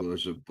one, yeah.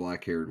 There's a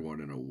black-haired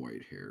one and a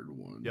white-haired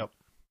one. Yep.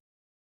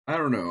 I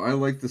don't know. I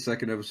like the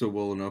second episode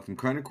well enough. I'm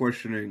kind of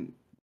questioning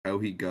how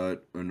he got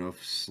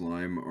enough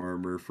slime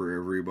armor for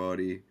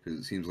everybody, because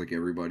it seems like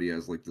everybody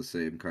has, like, the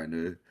same kind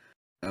of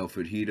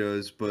outfit he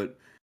does, but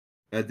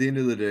at the end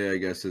of the day, I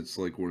guess it's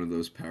like one of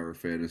those power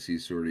fantasy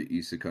sort of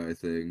isekai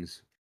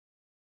things.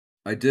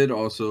 I did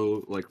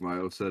also, like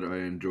Miles said, I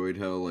enjoyed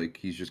how, like,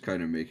 he's just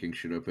kind of making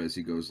shit up as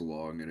he goes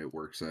along and it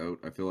works out.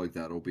 I feel like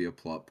that'll be a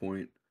plot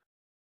point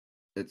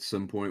at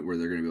some point where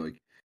they're going to be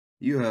like,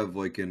 you have,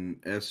 like, an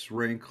S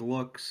rank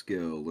luck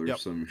skill or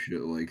some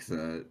shit like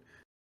that.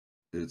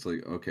 It's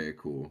like, okay,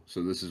 cool.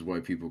 So this is why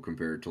people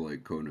compare it to,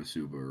 like,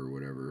 Konosuba or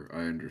whatever.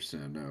 I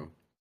understand now.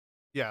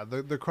 Yeah,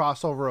 the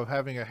crossover of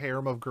having a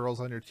harem of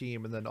girls on your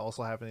team and then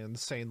also having an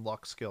insane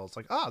luck skill. It's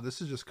like,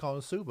 this is just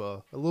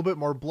Konosuba. A little bit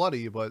more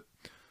bloody, but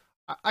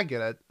I get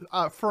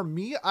it. For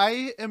me,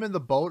 I am in the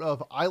boat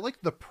of I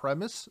like the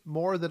premise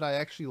more than I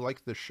actually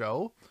like the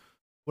show.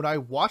 When I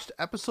watched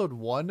episode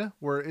 1,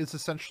 where it's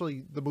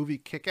essentially the movie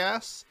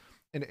Kick-Ass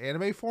in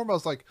anime form, I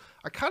was like,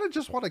 I kind of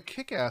just want a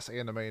Kick-Ass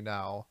anime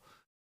now.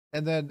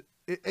 And then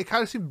it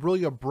kind of seemed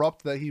really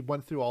abrupt that he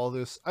went through all of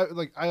this.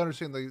 I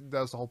understand that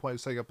was the whole point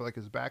of setting up, like,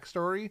 his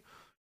backstory.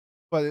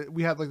 But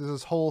we had, like,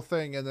 this whole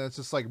thing, and then it's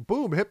just like,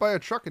 boom, hit by a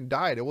truck and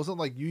died. It wasn't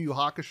like Yu Yu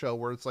Hakusho,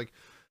 where it's like,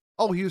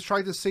 oh, he was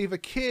trying to save a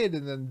kid,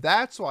 and then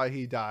that's why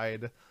he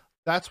died.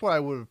 That's what I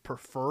would have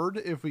preferred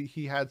if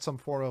he had some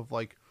form of,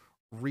 like,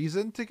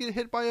 reason to get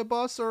hit by a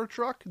bus or a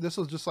truck. This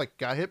was just like,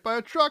 got hit by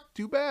a truck,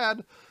 too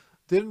bad.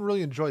 Didn't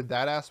really enjoy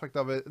that aspect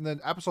of it. And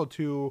then episode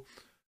 2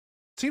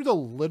 seemed a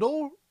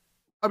little...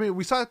 I mean,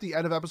 we saw at the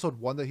end of episode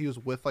 1 that he was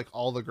with, like,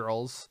 all the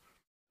girls.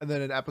 And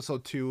then in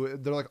episode 2,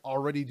 they're, like,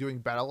 already doing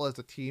battle as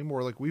a team,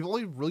 where, like, we've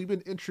only really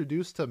been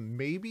introduced to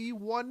maybe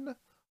one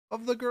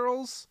of the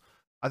girls.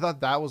 I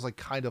thought that was, like,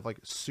 kind of, like,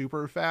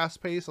 super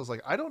fast-paced. I was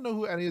like, I don't know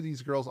who any of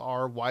these girls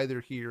are, why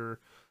they're here.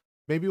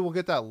 Maybe we'll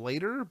get that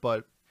later,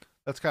 but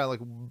that's kind of,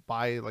 like,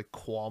 my, like,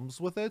 qualms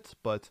with it.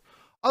 But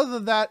other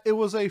than that, it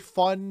was a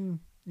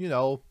fun, you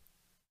know,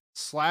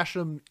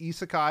 slash-em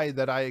isekai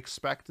that I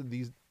expect in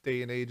these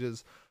day and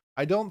ages.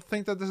 I don't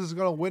think that this is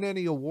going to win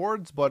any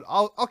awards, but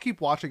I'll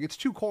keep watching. It's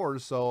 2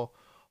 cores, so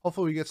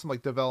hopefully we get some,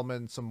 like,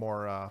 development, some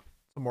more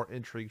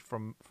intrigue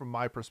from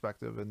my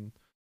perspective, and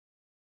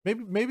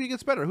maybe it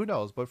gets better. Who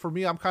knows? But for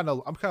me, I'm kind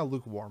of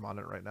lukewarm on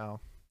it right now.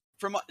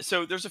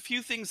 So there's a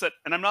few things that,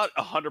 and I'm not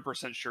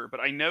 100% sure, but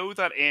I know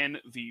that in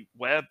the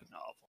web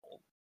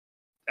novel,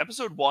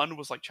 episode 1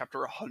 was like chapter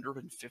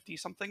 150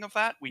 something of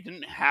that. We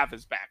didn't have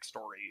his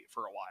backstory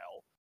for a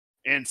while.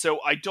 And so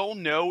I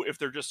don't know if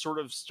they're just sort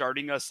of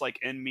starting us, like,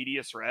 in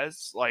medias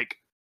res, like,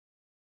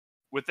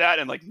 with that,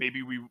 and, like,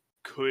 maybe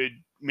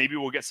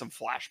we'll get some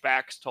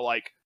flashbacks to,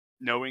 like,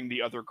 knowing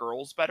the other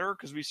girls better,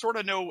 because we sort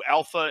of know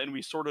Alpha and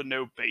we sort of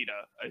know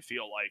Beta, I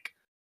feel like.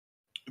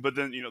 But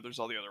then, you know, there's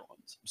all the other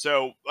ones.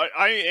 So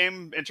I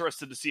am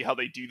interested to see how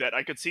they do that.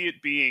 I could see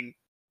it being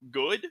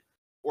good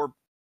or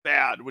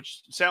bad,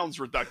 which sounds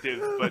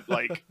reductive, but,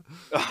 like,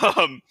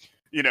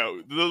 you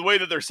know, the way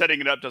that they're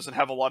setting it up doesn't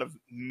have a lot of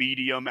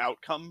medium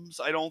outcomes,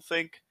 I don't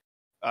think,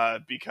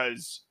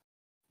 because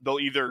they'll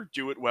either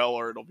do it well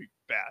or it'll be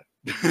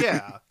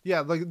bad.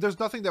 yeah, like there's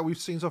nothing that we've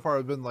seen so far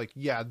have been like,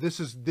 yeah, this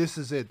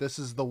is it, this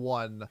is the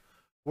one.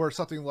 Where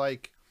something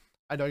like,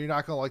 I know you're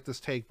not gonna like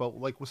this take, but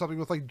like with something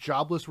with like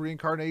Jobless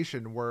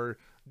Reincarnation, where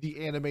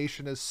the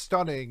animation is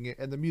stunning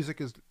and the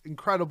music is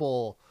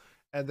incredible,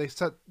 and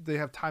they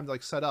have time to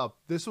like set up.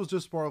 This was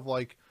just more of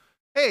like,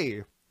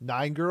 hey,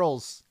 9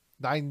 girls,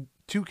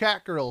 2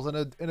 cat girls and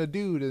a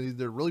dude, and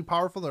they're really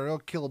powerful, they're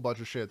gonna kill a bunch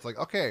of shit. It's like,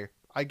 okay,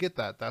 I get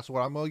that. That's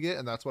what I'm gonna get,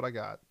 and that's what I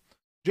got.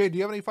 Jay, do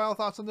you have any final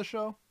thoughts on the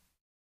show?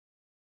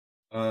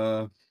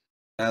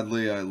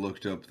 Sadly, I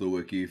looked up the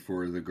wiki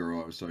for the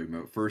girl I was talking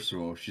about. First of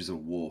all, she's a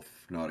wolf,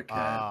 not a cat.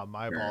 Ah,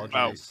 my apparently.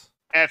 apologies.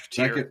 F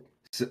tier.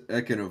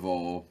 Second of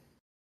all,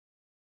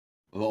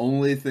 the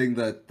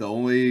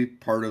only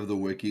part of the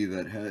wiki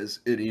that has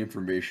any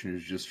information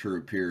is just her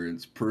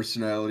appearance.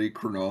 Personality,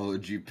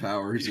 chronology,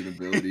 powers and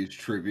abilities,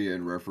 trivia,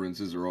 and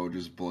references are all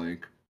just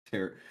blank.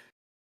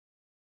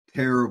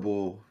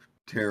 Terrible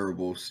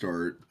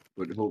start,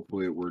 but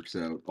hopefully it works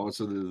out.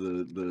 Also,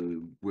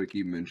 the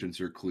wiki mentions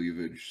her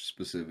cleavage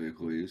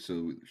specifically,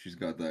 so she's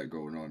got that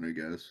going on, I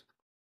guess.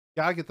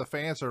 Gotta get the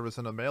fan service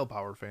in a male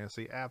powered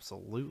fantasy,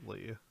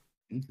 absolutely.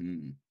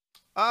 Mm-hmm.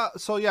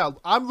 So yeah,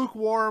 I'm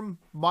lukewarm.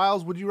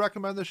 Miles, would you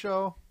recommend the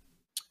show?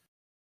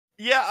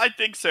 Yeah, I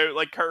think so.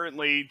 Like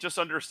currently, just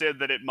understand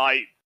that it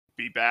might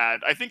be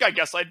bad. I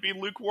guess I'd be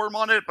lukewarm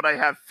on it, but I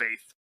have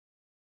faith.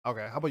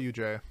 Okay, how about you,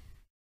 Jay?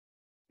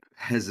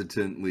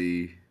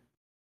 Hesitantly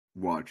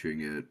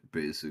watching it,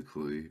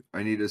 basically.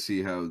 I need to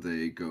see how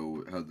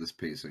this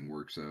pacing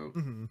works out.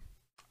 Mm-hmm.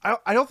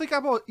 I don't think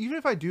even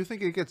if I do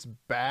think it gets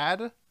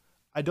bad,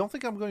 I don't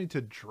think I'm going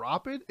to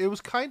drop it. It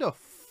was kind of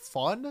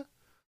fun,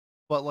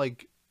 but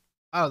like,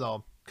 I don't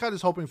know, kind of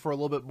just hoping for a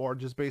little bit more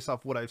just based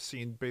off what I've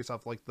seen, based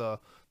off like the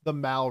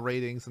Mal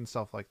ratings and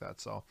stuff like that.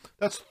 So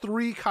that's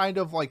 3 kind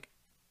of like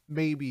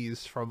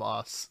maybes from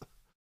us.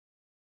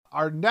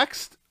 Our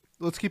next,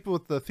 let's keep it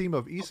with the theme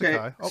of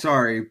isekai. Okay,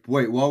 sorry.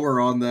 Wait, while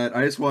we're on that,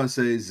 I just want to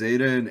say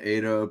Zeta and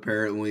Ada,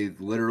 apparently,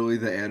 literally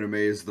the anime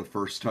is the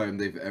first time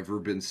they've ever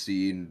been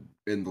seen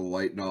in the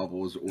light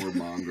novels or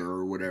manga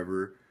or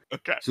whatever.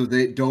 Okay. So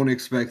they don't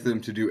expect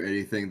them to do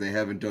anything. They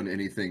haven't done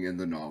anything in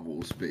the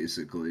novels,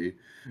 basically.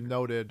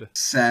 Noted.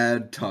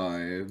 Sad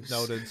times.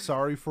 Noted.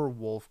 Sorry for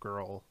Wolf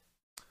Girl.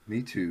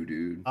 Me too,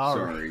 dude. All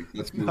Sorry. right.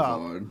 Let's move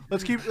on.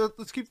 Let's keep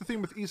the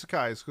theme with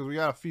isekais because we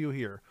got a few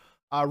here.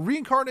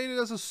 Reincarnated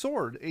as a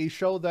Sword, a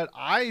show that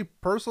I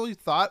personally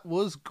thought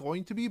was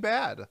going to be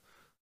bad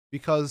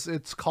because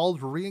it's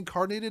called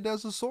Reincarnated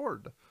as a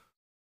Sword,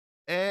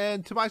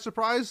 and to my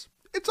surprise,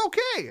 it's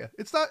okay.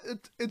 It's not.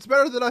 It's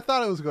better than I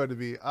thought it was going to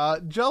be.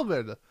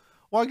 Gentlemen,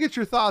 want to get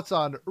your thoughts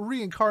on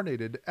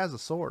Reincarnated as a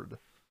Sword?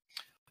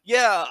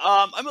 Yeah,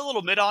 I'm a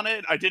little mid on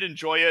it. I did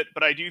enjoy it,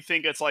 but I do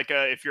think it's like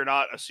if you're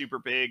not a super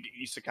big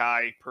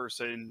isekai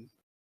person,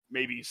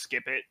 maybe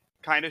skip it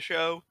kind of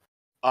show.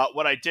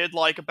 What I did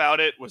like about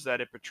it was that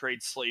it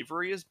portrayed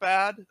slavery as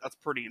bad. That's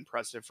pretty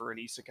impressive for an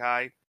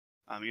isekai.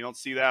 You don't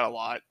see that a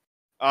lot.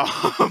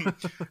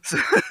 So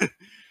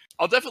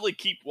I'll definitely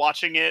keep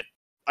watching it.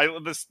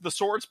 The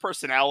Sword's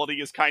personality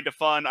is kind of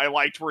fun. I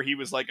liked where he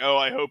was like, "Oh,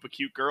 I hope a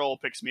cute girl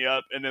picks me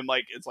up," and then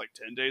like it's like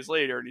 10 days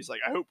later, and he's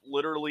like, "I hope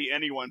literally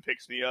anyone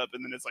picks me up,"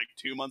 and then it's like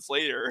 2 months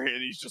later,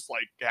 and he's just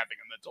like having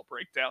a mental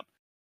breakdown.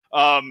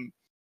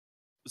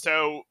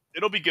 So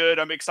it'll be good.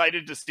 I'm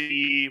excited to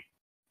see.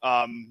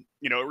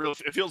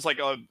 It feels like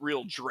a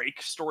real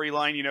Drake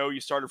storyline. You know, you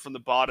started from the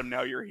bottom,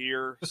 now you're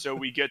here. So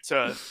we get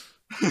to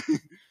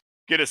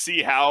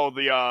see how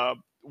the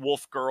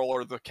wolf girl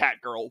or the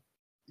cat girl,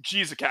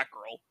 she's a cat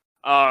girl,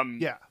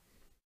 Yeah,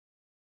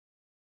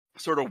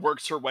 sort of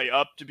works her way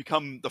up to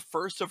become the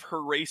first of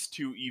her race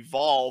to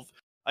evolve.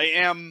 I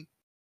am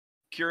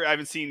curious. I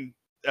haven't seen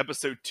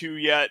episode 2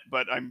 yet,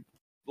 but I'm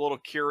a little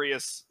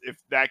curious if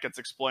that gets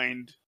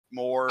explained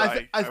more.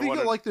 I think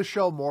you'll like the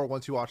show more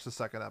once you watch the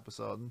second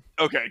episode.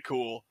 Okay,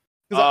 cool.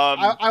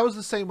 I was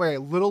the same way, a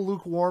little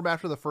lukewarm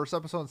after the first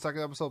episode and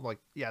second episode. I'm like,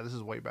 yeah, this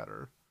is way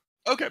better.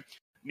 Okay,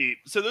 neat.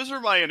 So those are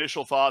my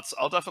initial thoughts.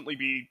 I'll definitely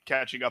be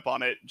catching up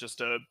on it just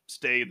to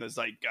stay in the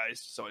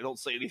zeitgeist, so I don't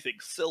say anything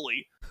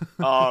silly.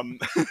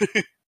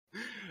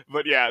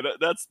 But yeah,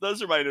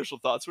 those are my initial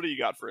thoughts. What do you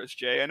got for us,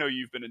 Jay? I know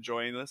you've been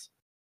enjoying this.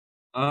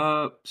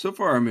 So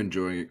far I'm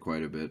enjoying it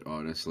quite a bit,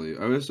 honestly.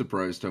 I was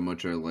surprised how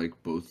much I like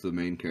both the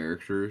main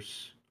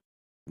characters.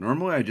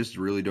 Normally I just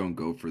really don't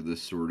go for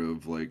this sort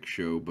of like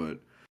show, but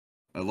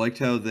I liked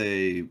how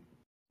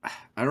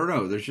I don't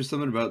know, there's just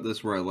something about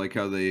this where I like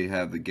how they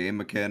have the game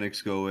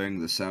mechanics going,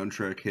 the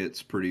soundtrack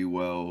hits pretty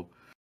well,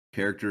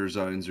 character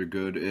designs are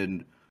good,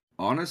 and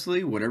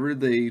honestly, whenever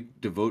they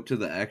devote to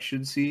the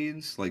action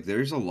scenes, like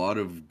there's a lot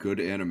of good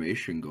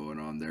animation going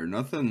on there.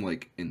 Nothing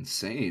like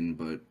insane,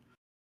 but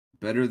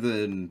better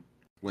than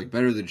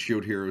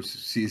Shield Hero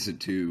Season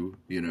 2,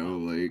 you know,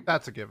 like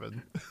That's a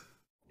given.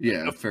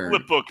 yeah, A fair.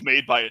 flip book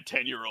made by a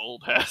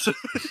 10-year-old has.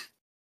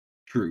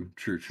 True.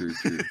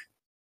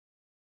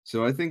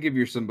 So I think if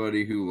you're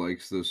somebody who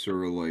likes those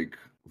sort of like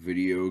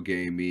video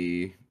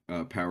gamey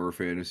power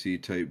fantasy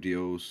type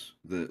deals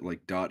that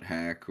like dot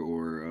hack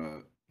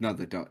or not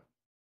that dot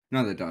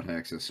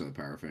hack's necessarily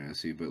power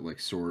fantasy, but like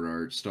sword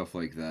art stuff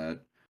like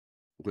that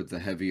with the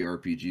heavy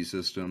RPG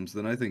systems,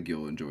 then I think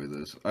you'll enjoy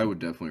this. I would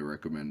definitely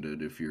recommend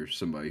it if you're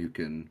somebody who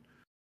can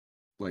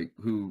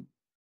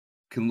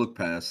look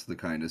past the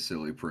kind of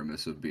silly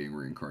premise of being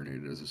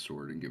reincarnated as a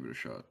sword and give it a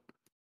shot.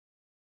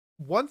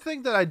 One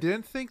thing that I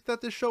didn't think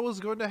that this show was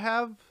going to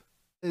have,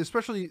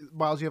 especially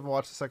Miles, you haven't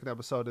watched the second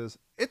episode, is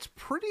it's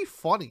pretty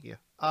funny.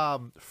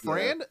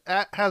 Fran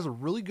has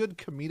really good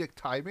comedic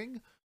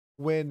timing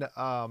when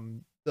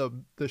the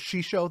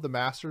Shisho, the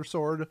Master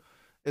Sword,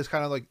 is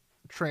kind of like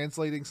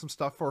translating some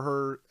stuff for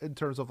her in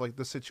terms of like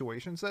the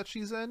situations that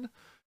she's in.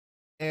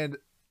 And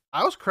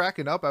I was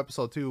cracking up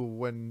episode 2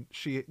 when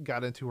she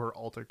got into her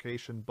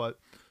altercation, but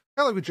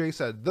kind of like what Jay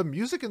said, the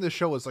music in this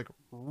show is like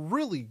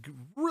really,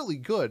 really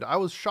good. I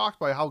was shocked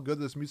by how good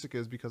this music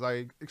is because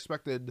I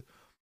expected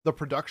the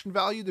production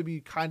value to be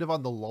kind of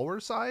on the lower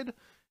side,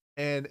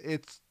 and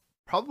it's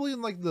probably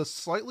in like the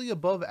slightly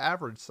above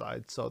average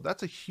side. So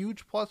that's a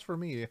huge plus for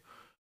me.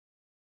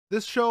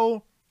 This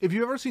show, if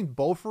you've ever seen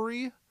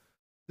Bofuri,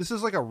 this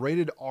is like a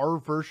rated R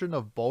version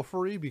of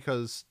Bofuri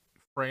because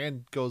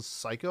Fran goes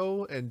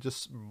psycho and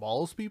just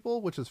mauls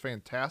people, which is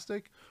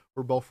fantastic.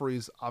 Where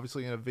Bofuri's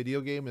obviously in a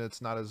video game and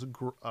it's not as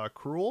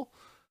cruel.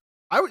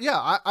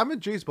 I'm in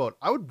Jay's boat.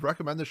 I would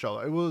recommend the show.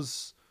 It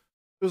was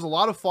a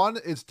lot of fun.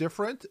 It's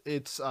different.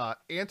 It's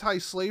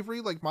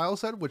anti-slavery, like Miles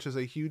said, which is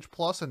a huge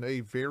plus and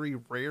a very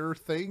rare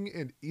thing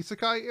in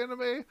isekai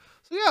anime.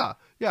 So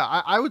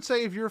I would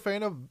say if you're a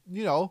fan of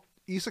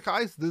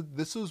isekais,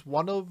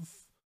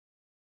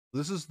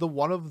 this is the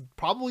one of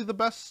probably the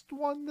best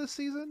one this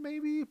season,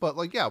 maybe. But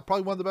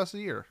probably one of the best of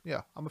the year.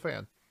 Yeah, I'm a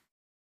fan.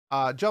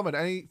 Gentlemen,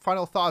 any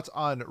final thoughts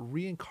on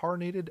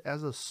Reincarnated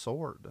as a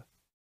Sword?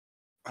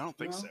 I don't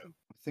think so.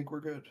 I think we're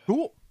good.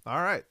 Cool.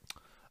 All right.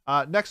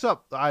 Next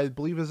up, I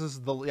believe this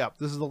is the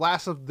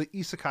last of the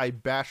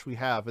isekai bash we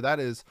have, and that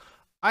is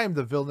I Am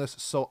the Villainous,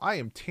 So I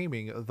Am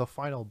Taming the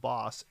Final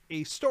Boss.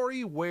 A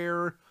story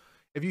where,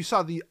 if you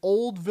saw the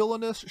old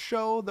Villainous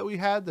show that we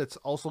had, that's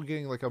also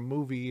getting like a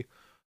movie,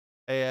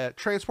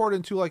 transported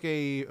into like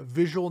a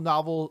visual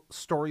novel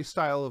story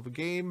style of a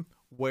game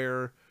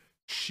where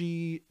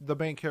the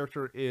main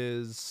character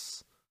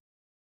is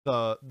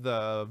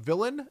the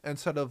villain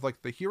instead of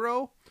like the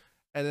hero,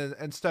 and then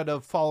instead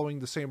of following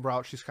the same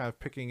route, she's kind of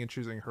picking and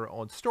choosing her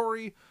own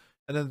story.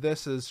 And then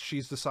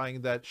she's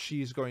deciding that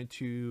she's going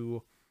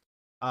to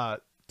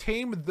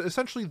tame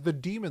essentially the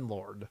Demon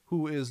Lord,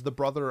 who is the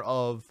brother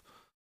of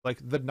like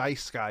the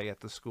nice guy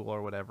at the school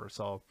or whatever.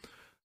 So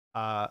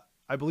I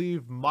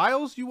believe,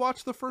 Miles, you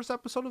watched the first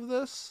episode of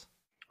this?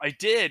 I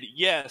did,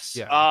 yes.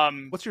 Yeah.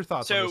 What's your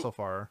thoughts on this so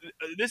far?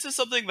 This is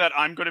something that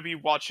I'm going to be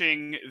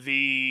watching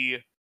the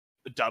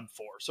dub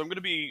for, so I'm going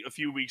to be a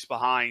few weeks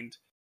behind.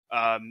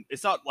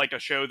 It's not like a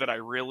show that I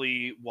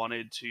really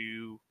wanted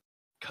to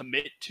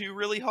commit to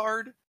really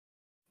hard,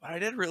 but I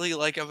did really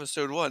like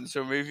episode 1,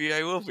 so maybe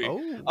I will be.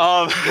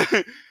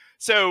 Oh.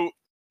 So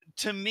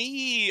to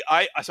me,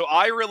 I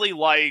really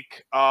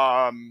like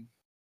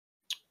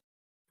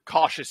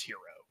Cautious Hero,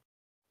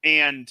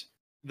 and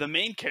the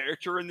main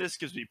character in this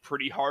gives me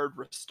pretty hard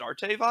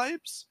Restarte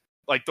vibes,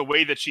 like the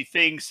way that she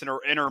thinks and her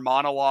inner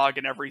monologue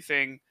and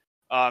everything.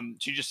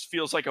 She just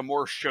feels like a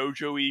more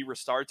shoujo-y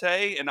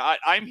Restarte, and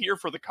I'm here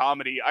for the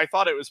comedy. I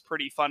thought it was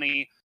pretty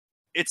funny.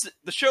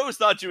 The show is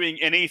not doing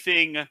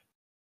anything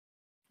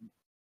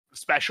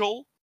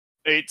special.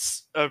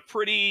 It's a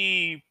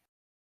pretty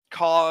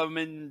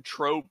common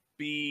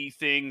tropey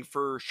thing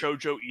for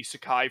shoujo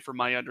isekai, from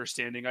my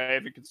understanding. I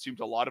haven't consumed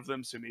a lot of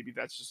them, so maybe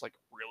that's just like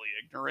really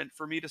ignorant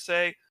for me to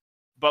say.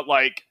 But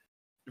like,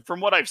 from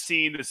what I've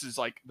seen, this is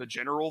like the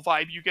general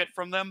vibe you get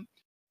from them.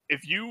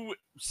 If you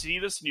see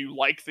this and you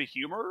like the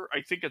humor,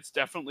 I think it's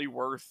definitely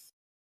worth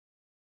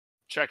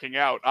checking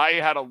out. I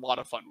had a lot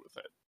of fun with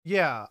it.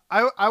 Yeah,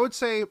 I would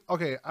say,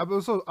 okay, I'm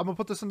gonna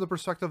put this in the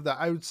perspective that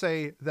I would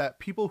say that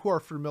people who are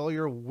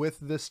familiar with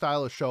this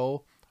style of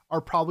show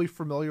are probably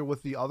familiar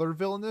with the other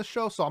Villainous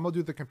show, so I'm gonna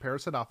do the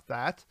comparison off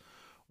that,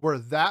 where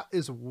that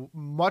is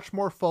much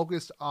more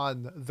focused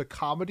on the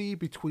comedy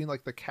between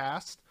like the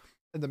cast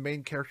and the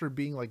main character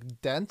being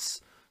like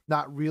dense,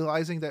 not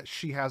realizing that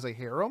she has a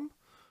harem.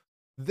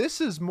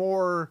 This is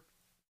more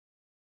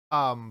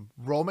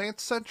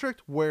romance centric,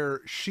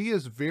 where she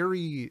is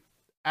very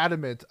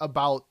adamant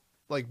about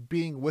like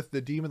being with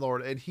the Demon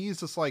Lord, and he's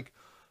just like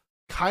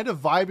kind of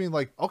vibing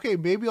like, okay,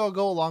 maybe I'll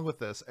go along with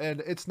this.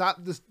 And it's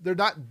not this, they're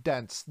not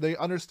dense, they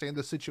understand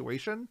the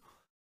situation.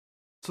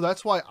 So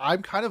that's why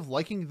I'm kind of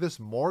liking this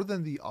more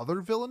than the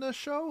other Villainous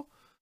show.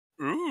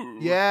 Ooh.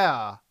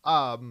 Yeah.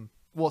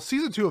 Well,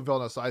 season 2 of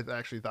Villainous I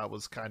actually thought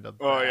was kind of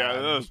bad. Yeah,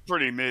 that was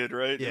pretty mid,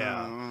 right?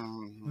 Yeah.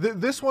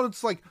 This one,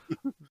 it's like,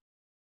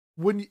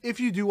 if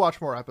you do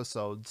watch more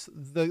episodes,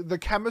 the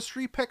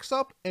chemistry picks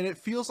up, and it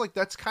feels like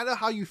that's kind of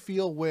how you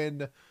feel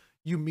when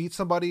you meet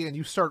somebody and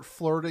you start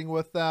flirting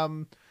with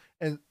them.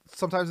 And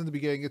sometimes in the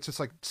beginning it's just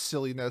like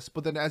silliness,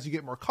 but then as you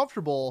get more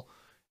comfortable,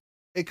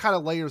 it kind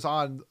of layers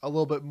on a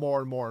little bit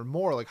more and more and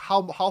more. Like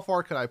how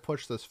far can I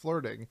push this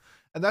flirting?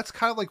 And that's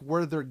kind of like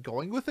where they're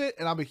going with it.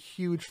 And I'm a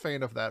huge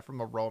fan of that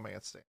from a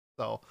romance standpoint.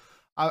 So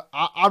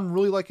I'm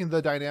really liking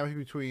the dynamic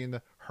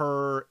between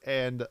her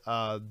and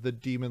the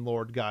Demon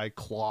Lord guy,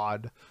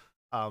 Claude.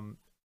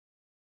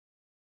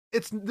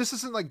 This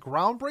isn't like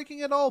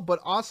groundbreaking at all, but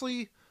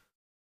honestly,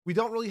 we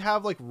don't really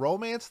have like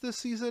romance this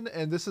season,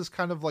 and this is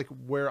kind of like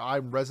where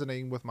I'm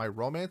resonating with my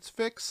romance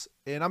fix,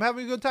 and I'm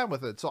having a good time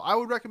with it. So I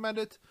would recommend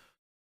it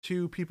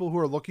to people who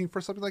are looking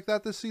for something like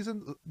that this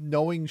season.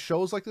 Knowing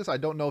shows like this, I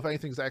don't know if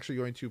anything's actually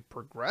going to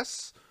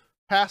progress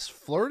past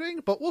flirting,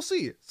 but we'll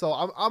see. So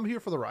I'm here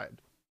for the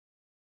ride.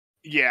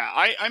 Yeah,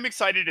 I'm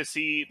excited to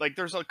see, like,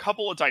 there's a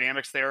couple of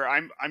dynamics there.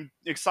 I'm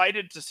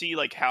excited to see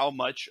like how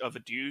much of a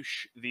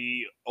douche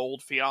the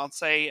old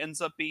fiance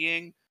ends up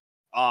being.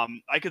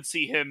 I could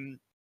see him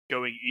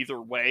going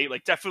either way.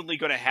 Like, definitely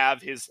going to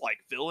have his like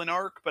villain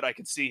arc, but I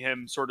could see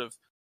him sort of,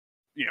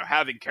 you know,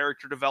 having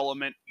character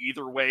development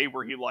either way,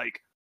 where he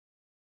like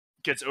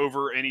gets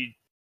over any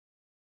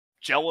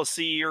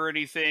jealousy or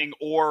anything,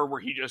 or where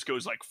he just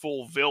goes like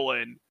full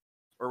villain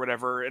or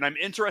whatever. And I'm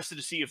interested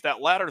to see if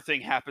that latter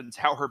thing happens,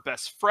 how her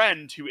best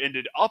friend who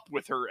ended up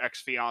with her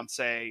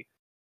ex-fiance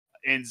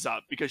ends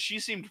up, because she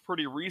seemed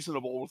pretty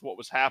reasonable with what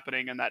was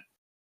happening in that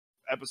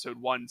episode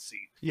 1 scene.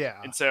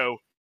 Yeah. And so,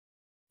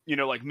 you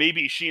know, like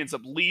maybe she ends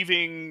up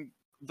leaving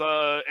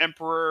the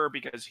Emperor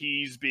because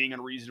he's being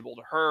unreasonable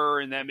to her,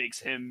 and that makes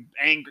him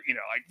angry. You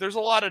know, like there's a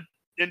lot of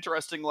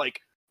interesting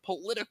like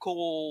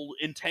political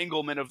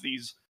entanglement of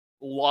these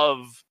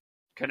love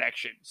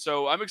connections.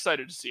 So I'm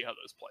excited to see how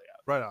those play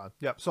out. Right on.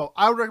 Yep. So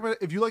I would recommend,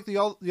 if you like the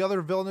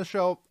other villainous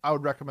show, I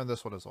would recommend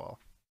this one as well.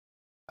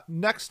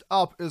 Next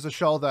up is a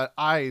show that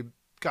I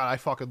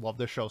fucking love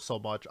this show so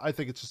much. I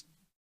think it's just,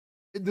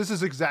 this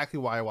is exactly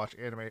why I watch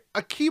anime.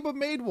 Akiba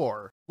Maid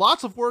War.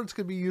 Lots of words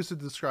can be used to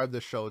describe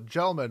this show.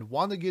 Gentlemen,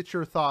 want to get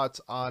your thoughts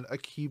on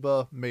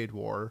Akiba Maid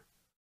War?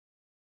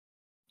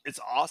 It's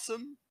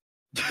awesome.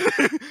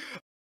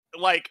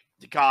 Like,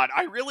 God,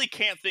 I really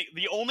can't think.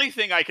 The only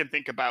thing I can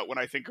think about when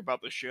I think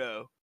about the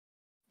show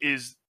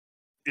is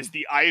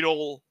the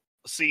idol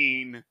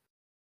scene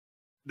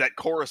that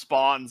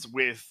corresponds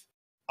with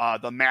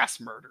the mass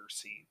murder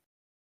scene,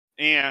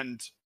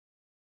 and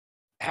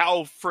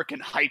how freaking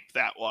hype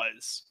that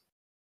was,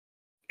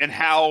 and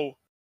how,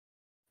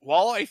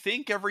 while I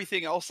think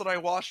everything else that I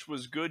watched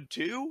was good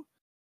too,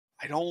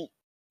 I don't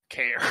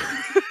care.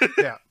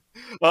 Yeah.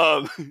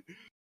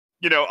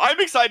 You know, I'm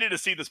excited to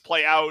see this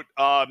play out.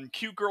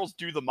 Cute Girls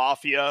Do the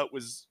Mafia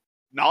was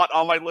not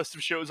on my list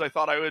of shows I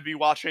thought I would be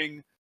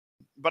watching,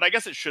 but I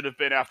guess it should have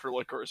been after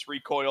Licorice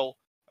Recoil.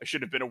 I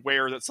should have been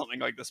aware that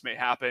something like this may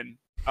happen.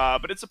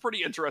 But it's a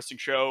pretty interesting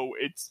show.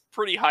 It's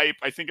pretty hype.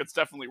 I think it's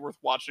definitely worth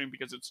watching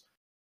because it's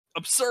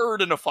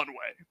absurd in a fun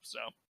way. So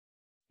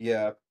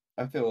Yeah,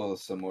 I feel a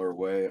similar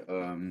way.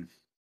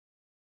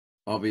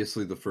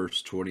 Obviously the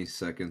first 20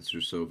 seconds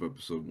or so of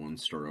episode 1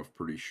 start off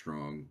pretty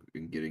strong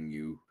in getting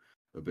you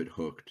a bit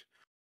hooked.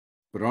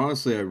 But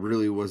honestly, I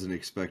really wasn't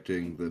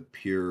expecting the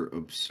pure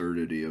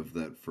absurdity of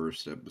that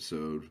first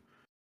episode.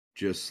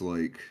 Just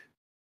like,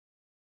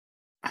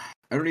 I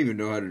don't even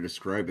know how to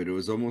describe it. It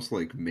was almost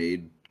like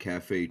Maid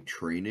Cafe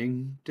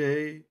training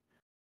day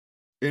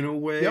in a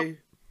way. Yep.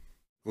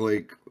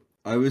 Like,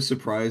 I was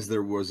surprised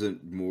there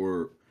wasn't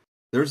more.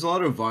 There's a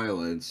lot of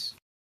violence,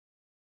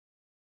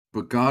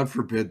 but God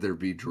forbid there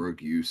be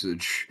drug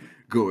usage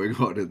going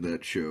on in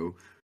that show.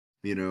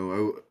 You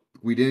know,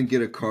 we didn't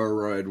get a car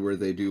ride where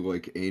they do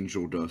like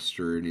angel dust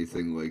or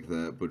anything like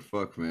that, but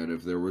fuck, man,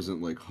 if there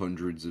wasn't like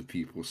hundreds of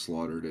people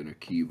slaughtered in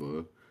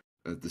Akiba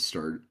at the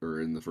start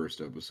or in the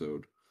first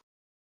episode.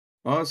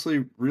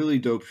 Honestly, really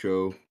dope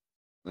show.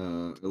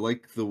 I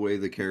like the way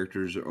the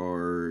characters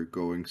are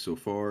going so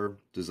far.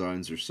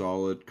 Designs are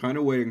solid. Kind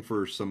of waiting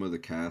for some of the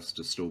cast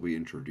to still be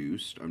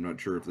introduced. I'm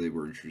not sure if they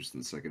were introduced in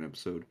the second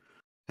episode.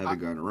 Haven't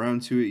gotten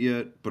around to it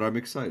yet, but I'm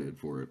excited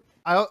for it.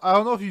 I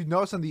don't know if you've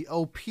noticed in the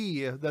OP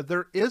that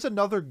there is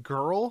another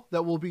girl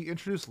that will be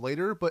introduced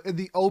later, but in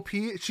the OP,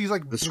 she's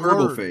like the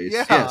scribble blurred. face.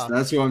 Yeah. Yes,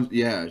 that's what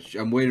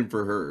I'm waiting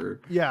for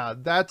her. Yeah,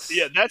 that's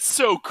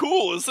so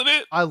cool, isn't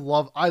it? I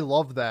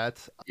love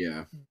that.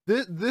 Yeah.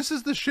 This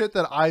is the shit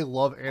that I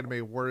love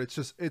anime, where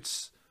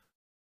it's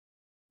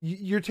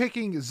you're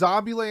taking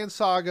Zombieland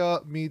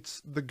Saga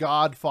meets The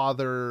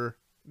Godfather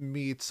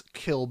meets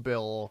Kill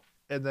Bill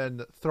and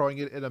then throwing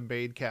it in a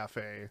maid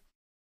cafe.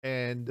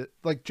 And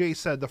like Jay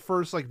said, the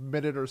first like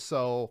minute or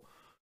so,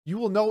 you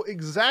will know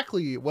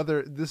exactly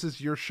whether this is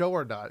your show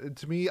or not. And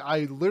to me,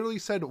 I literally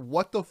said,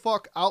 what the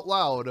fuck out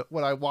loud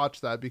when I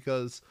watched that,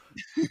 because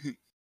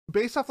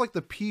based off like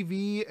the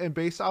PV and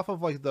based off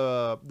of like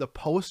the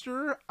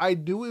poster, I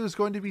knew it was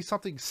going to be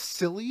something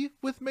silly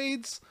with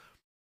maids.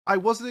 I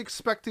wasn't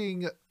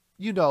expecting,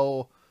 you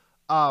know,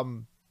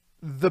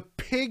 the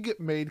pig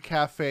maid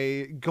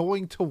cafe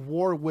going to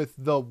war with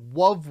the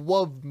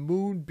Wuv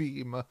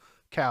Moonbeam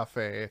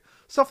cafe.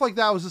 Stuff like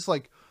that was just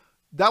like,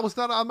 that was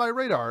not on my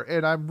radar,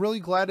 and I'm really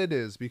glad it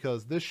is,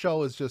 because this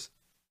show is just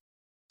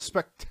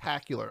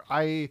spectacular.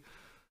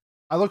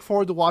 I look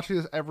forward to watching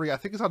this I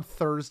think it's on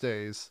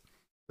Thursdays.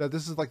 That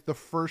this is like the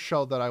first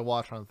show that I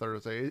watch on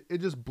Thursday. It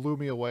just blew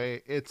me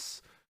away.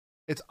 It's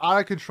out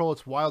of control.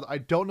 It's wild. I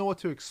don't know what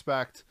to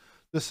expect.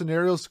 The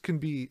scenarios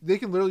they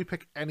can literally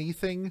pick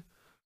anything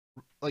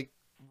like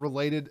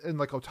related in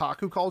like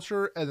otaku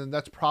culture, and then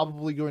that's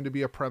probably going to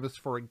be a premise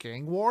for a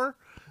gang war.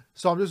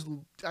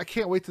 So I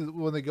can't wait to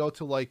when they go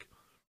to like,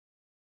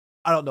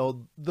 I don't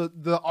know,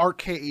 the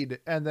arcade,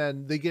 and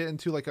then they get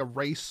into like a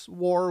race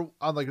war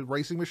on like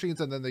racing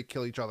machines, and then they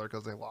kill each other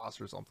because they lost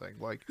or something.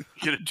 Like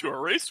Get into a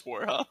race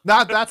war, huh?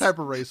 not that type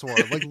of race war,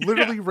 like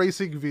literally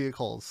racing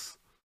vehicles.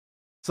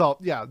 So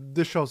yeah,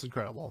 this show's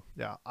incredible.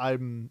 Yeah,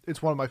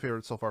 it's one of my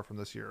favorites so far from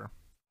this year.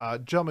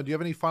 Gentlemen, do you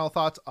have any final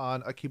thoughts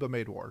on Akiba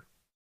Maid War?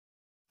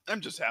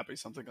 I'm just happy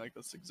something like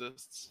this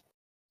exists.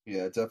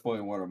 Yeah, definitely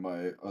one of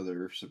my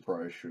other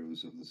surprise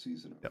shows of the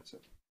season, I would say.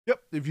 Yep.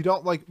 If you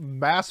don't like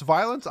mass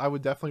violence, I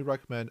would definitely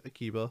recommend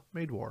Akiba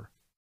Maid War.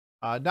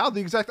 Now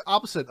the exact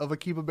opposite of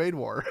Akiba Maid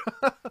War.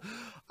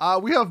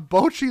 We have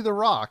Bocchi the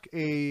Rock,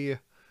 a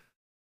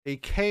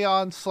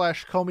K-On! /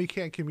 Komi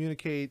Can't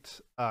Communicate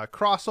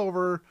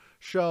crossover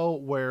show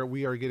where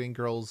we are getting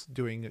girls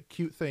doing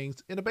cute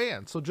things in a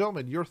band. So,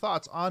 gentlemen, your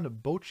thoughts on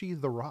Bocchi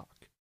the Rock?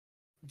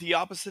 The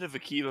opposite of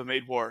Akiba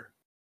Maid War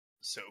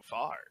so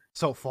far.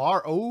 So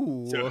far?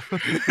 Oh.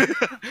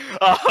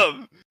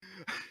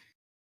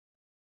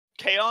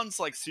 K-On's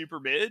like super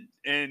mid,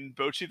 and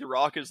Bocchi the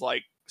Rock is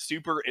like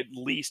super at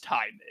least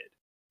high mid.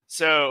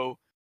 So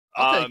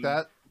I'll take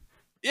that.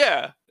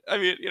 Yeah, I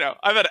mean,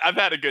 I've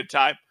had a good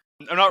time.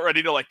 I'm not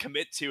ready to like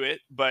commit to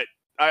it, but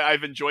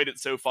I've enjoyed it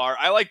so far.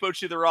 I like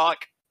Bocchi the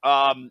Rock,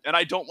 and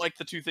I don't like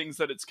the two things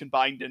that it's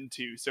combined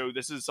into. So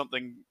this is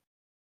something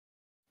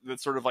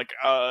that's sort of like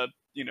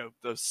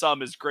the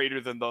sum is greater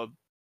than the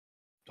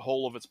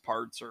whole of its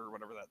parts, or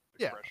whatever that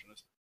expression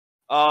is.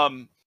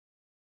 I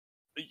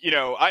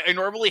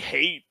normally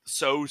hate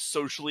so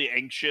socially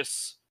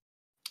anxious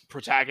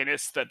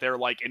protagonists that they're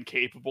like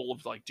incapable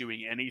of like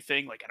doing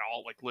anything like at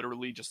all, like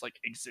literally just like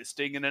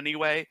existing in any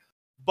way.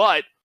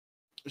 But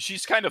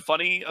she's kind of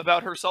funny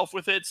about herself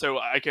with it, so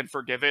I can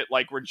forgive it.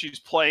 Like when she's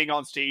playing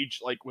on stage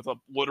like with a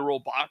literal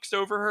box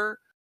over her,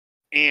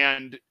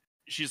 and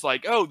she's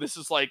like, "Oh, this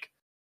is like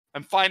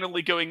I'm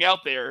finally going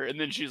out there," and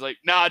then she's like,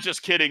 "Nah,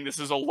 just kidding. This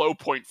is a low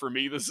point for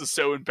me. This is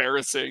so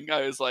embarrassing."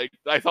 I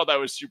thought that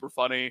was super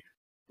funny.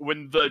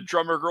 When the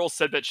drummer girl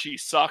said that she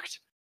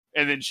sucked,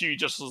 and then she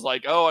just was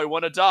like, "Oh, I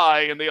want to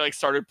die," and they like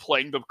started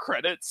playing the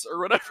credits or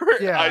whatever.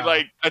 Yeah.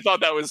 I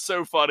thought that was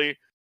so funny.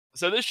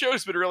 So this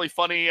show's been really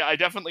funny. I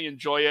definitely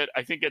enjoy it.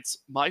 I think it's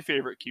my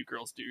favorite cute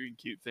girls doing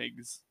cute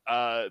things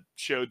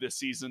show this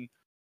season.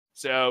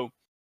 So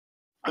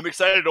I'm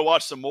excited to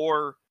watch some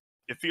more.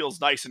 It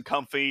feels nice and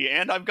comfy,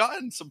 and I've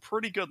gotten some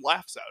pretty good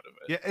laughs out of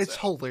it. Yeah, it's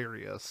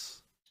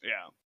hilarious.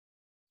 Yeah.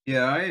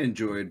 Yeah, I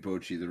enjoyed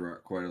Bocchi the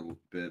Rock quite a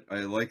bit. I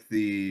like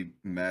the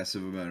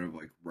massive amount of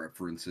like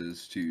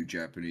references to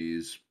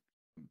Japanese,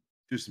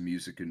 just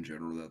music in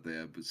general that they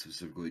have, but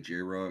specifically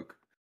J-Rock.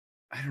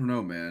 I don't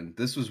know, man.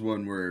 This was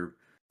one where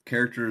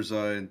character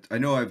design. I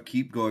know I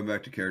keep going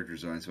back to character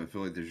design, so I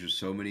feel like there's just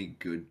so many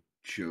good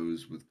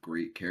shows with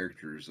great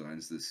character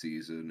designs this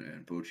season,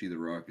 and Bocchi the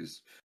Rock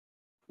is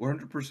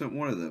 100%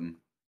 one of them.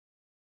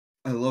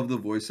 I love the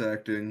voice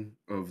acting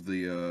of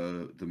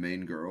the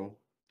main girl.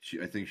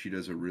 I think she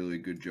does a really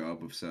good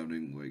job of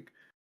sounding like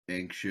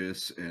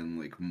anxious and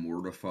like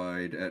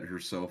mortified at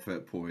herself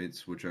at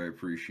points, which I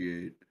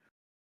appreciate.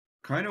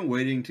 Kind of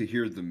waiting to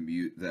hear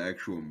the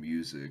actual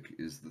music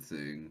is the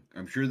thing.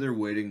 I'm sure they're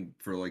waiting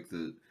for like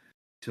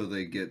till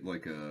they get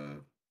like a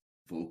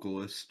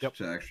vocalist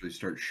to actually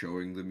start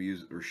showing the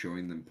music or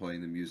showing them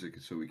playing the music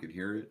so we can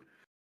hear it.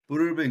 But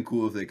it would have been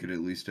cool if they could at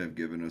least have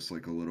given us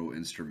like a little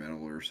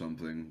instrumental or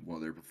something while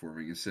they're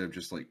performing instead of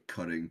just like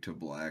cutting to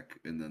black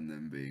and then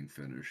them being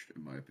finished,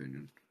 in my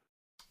opinion.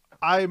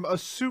 I'm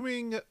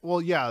assuming,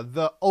 well, yeah,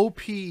 the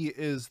OP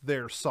is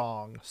their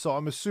song. So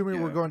I'm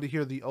assuming we're going to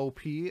hear the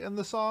OP in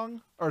the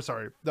song. Or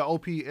sorry, the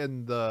OP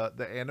in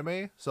the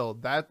anime. So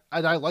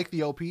and I like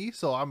the OP,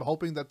 so I'm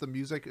hoping that the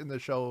music in the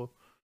show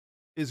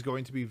is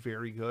going to be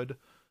very good.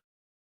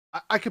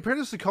 I compare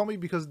this to Komi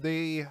because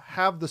they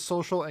have the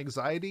social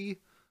anxiety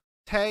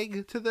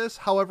tag to this.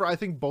 However, I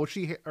think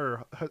Bocchi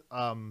or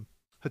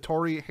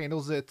Hattori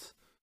handles it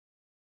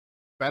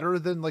better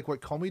than like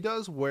what Komi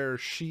does, where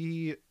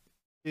she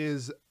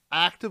is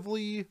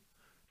actively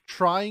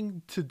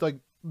trying to like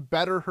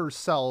better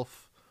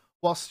herself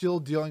while still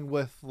dealing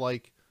with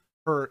like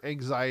her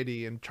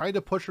anxiety and trying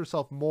to push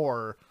herself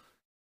more.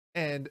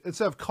 And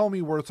instead of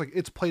Komi, where it's like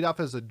it's played off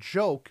as a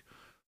joke,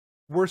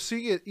 we're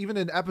seeing it even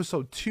in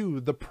episode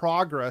 2, the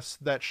progress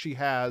that she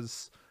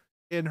has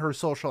in her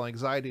social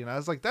anxiety. And I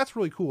was like, that's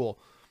really cool.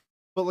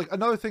 But like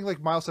another thing,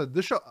 like Miles said,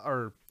 this show,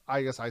 or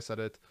I guess I said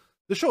it,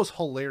 this show is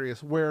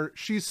hilarious, where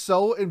she's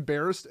so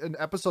embarrassed in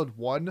episode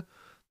 1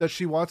 that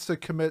she wants to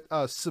commit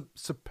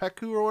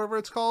seppuku or whatever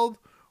it's called,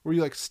 where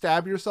you like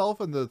stab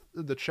yourself in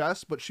the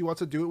chest, but she wants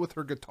to do it with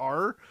her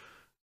guitar.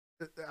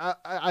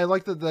 I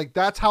like that. Like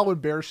that's how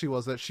embarrassed she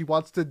was that she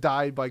wants to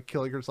die by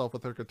killing herself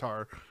with her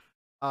guitar.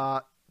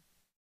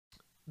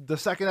 The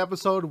second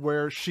episode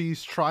where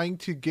she's trying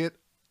to get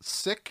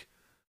sick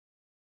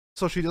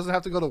so she doesn't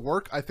have to go to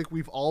work. I think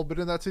we've all been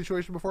in that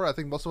situation before. I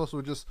think most of us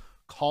would just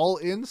call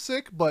in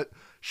sick, but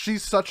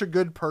she's such a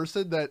good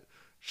person that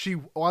she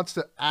wants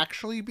to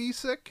actually be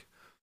sick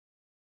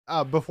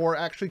before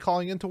actually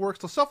calling into work.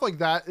 So stuff like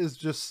that is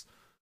just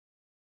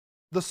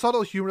the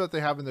subtle humor that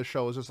they have in the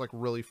show is just like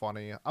really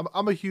funny.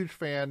 I'm a huge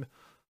fan.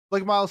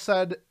 Like Miles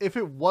said, if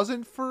it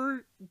wasn't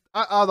for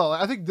I don't know,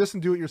 I think this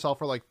and Do It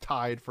Yourself are like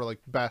tied for like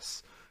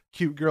best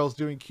cute girls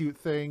doing cute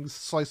things,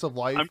 slice of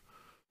life.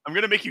 I'm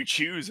gonna make you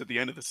choose at the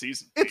end of the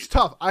season. It's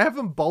tough. I have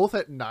them both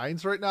at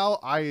 9s right now.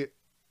 I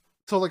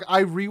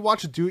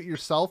rewatched Do It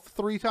Yourself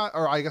 3 times,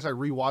 or I guess I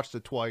rewatched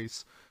it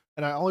twice,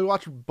 and I only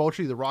watched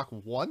Bocchi the Rock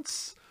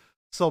once.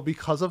 So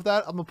because of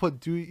that, I'm gonna put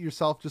Do It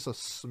Yourself just a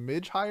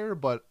smidge higher.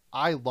 But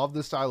I love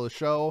this style of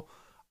show.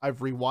 I've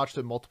rewatched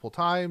it multiple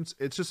times.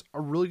 It's just a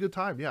really good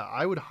time. Yeah,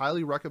 I would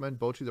highly recommend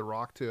Bocchi the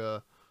Rock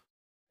to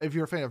if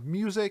you're a fan of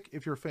music,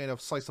 if you're a fan of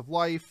slice of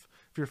life,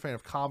 if you're a fan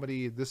of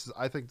comedy.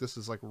 I think this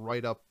is like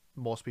right up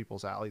most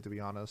people's alley, to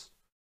be honest.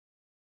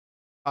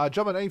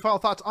 Gentlemen, any final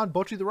thoughts on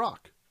Bocchi the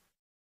Rock?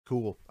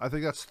 Cool. I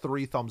think that's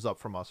 3 thumbs up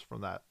from us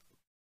from that.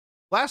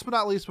 Last but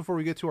not least, before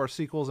we get to our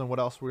sequels and what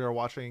else we are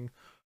watching,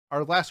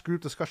 our last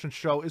group discussion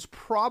show is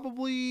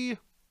probably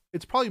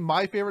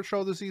my favorite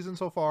show this season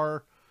so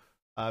far.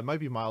 It might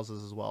be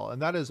Miles's as well,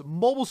 and that is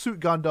Mobile Suit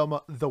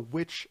Gundam: The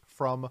Witch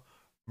from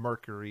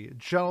Mercury.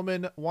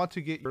 Gentlemen, want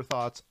to get your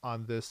thoughts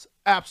on this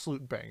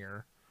absolute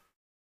banger?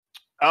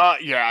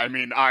 Yeah, I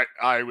mean,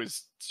 I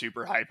was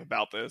super hype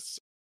about this.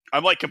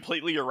 I'm like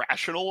completely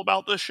irrational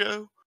about this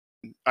show.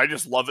 I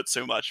just love it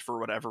so much for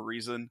whatever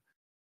reason.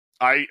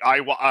 I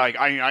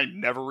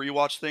never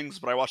rewatch things,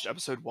 but I watched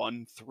episode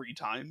 1 3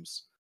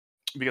 times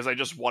because I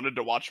just wanted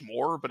to watch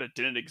more, but it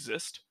didn't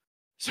exist.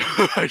 So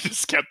I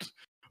just kept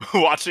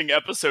watching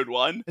episode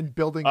 1 and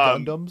building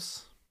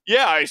Gundams.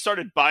 Yeah, I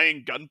started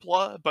buying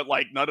Gunpla, but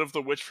like none of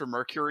the Witch from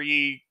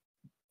Mercury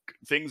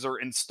things are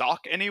in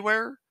stock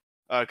anywhere.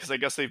 Because I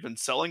guess they've been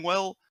selling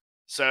well.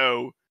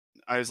 So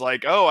I was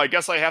like, oh, I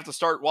guess I have to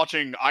start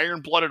watching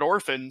Iron Blooded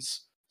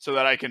Orphans so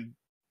that I can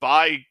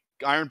buy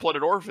Iron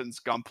Blooded Orphans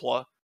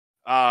Gunpla.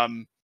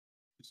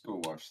 Just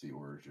go watch The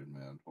Origin,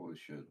 man. Holy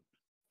shit.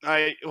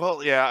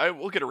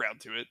 We'll get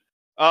around to it.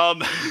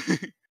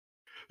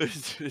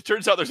 It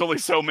turns out there's only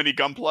so many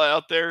Gunpla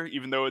out there,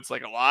 even though it's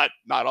like a lot.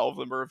 Not all of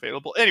them are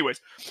available. Anyways,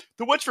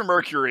 The Witch from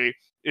Mercury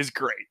is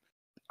great.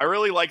 I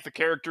really like the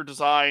character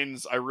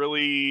designs. I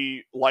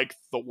really like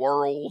the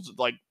world.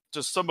 Like,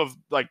 just some of,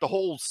 like, the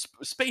whole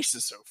space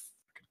is so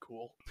fucking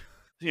cool.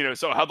 You know,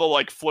 so how they'll,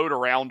 like, float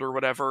around or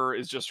whatever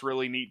is just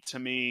really neat to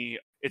me.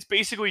 It's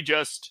basically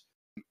just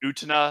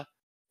Utena,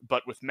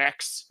 but with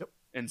mechs. Yep.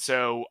 And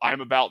so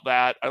I'm about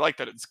that. I like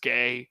that it's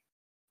gay.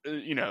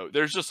 You know,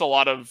 there's just a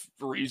lot of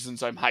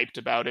reasons I'm hyped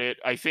about it.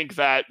 I think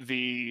that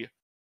the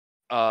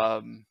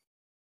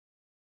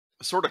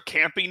sort of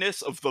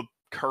campiness of the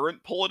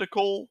current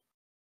political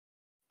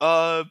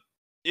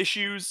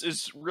issues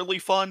is really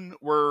fun,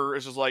 where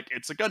it's just like,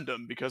 it's a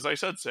Gundam because I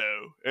said so,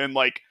 and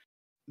like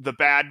the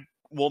bad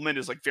woman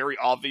is like very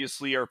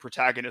obviously our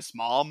protagonist's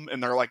mom,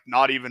 and they're like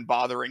not even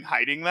bothering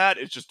hiding that.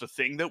 It's just a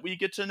thing that we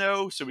get to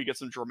know, so we get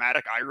some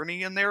dramatic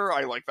irony in there.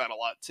 I like that a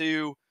lot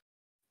too.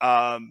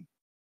 I'm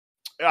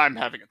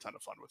having a ton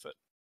of fun with it.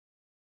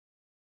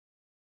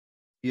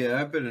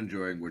 Yeah, I've been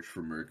enjoying Witch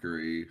from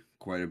Mercury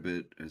quite a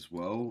bit as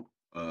well.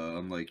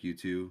 Unlike you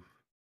two,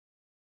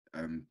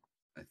 I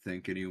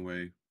think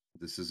anyway,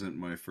 this isn't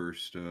my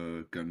first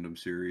Gundam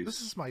series.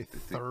 This is my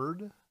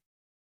third.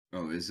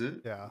 Oh, is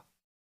it? Yeah.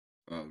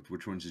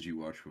 Which ones did you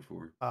watch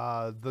before?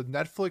 The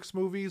Netflix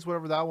movies,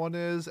 whatever that one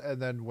is,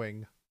 and then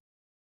Wing.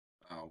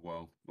 Oh,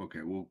 well, okay.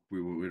 Well, we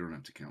don't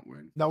have to count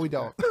Wing. No, we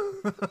don't.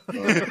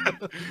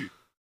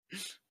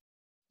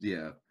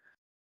 Yeah.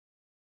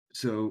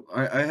 So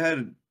I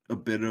had a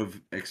bit of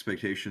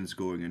expectations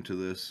going into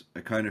this. I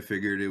kind of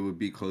figured it would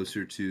be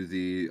closer to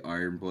the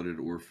Iron-Blooded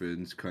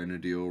Orphans kind of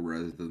deal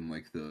rather than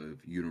like the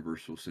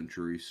Universal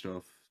Century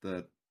stuff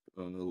that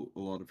a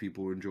lot of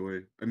people enjoy.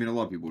 I mean, a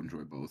lot of people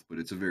enjoy both, but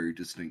it's a very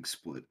distinct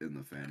split in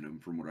the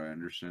fandom from what I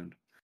understand.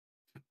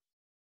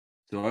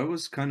 So I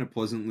was kind of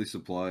pleasantly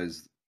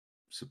surprised.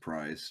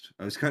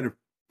 I was kind of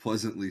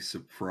pleasantly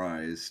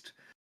surprised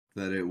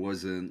that it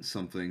wasn't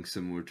something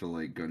similar to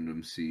like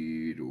Gundam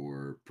Seed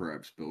or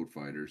perhaps Build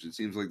Fighters. It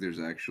seems like there's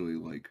actually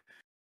like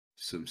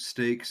some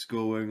stakes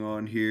going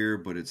on here,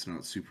 but it's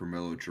not super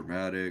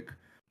melodramatic.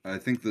 I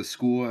think the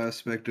school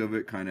aspect of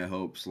it kind of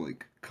helps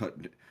like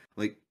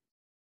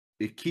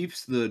it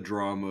keeps the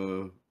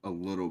drama a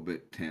little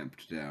bit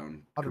tamped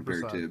down 100%.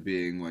 compared to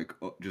being like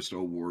just a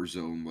war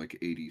zone like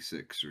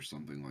 86 or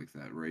something like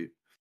that, right?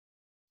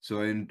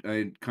 So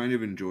I kind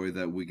of enjoy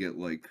that we get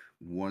like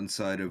one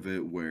side of it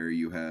where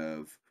you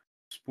have,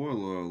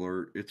 spoiler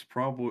alert, it's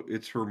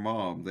her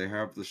mom. They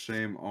have the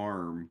same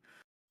arm.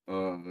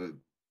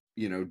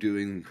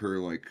 doing her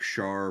like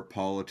Char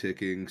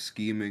politicking,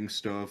 scheming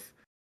stuff,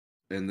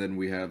 and then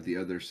we have the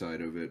other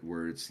side of it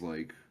where it's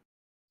like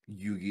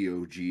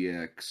Yu-Gi-Oh!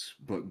 GX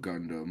but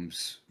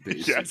Gundams,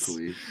 Yes.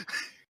 basically.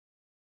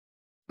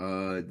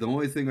 The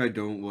only thing I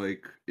don't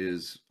like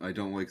is I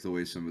don't like the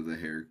way some of the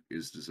hair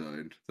is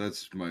designed.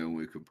 That's my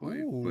only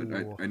complaint. Ooh.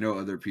 But I know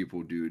other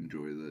people do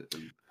enjoy that.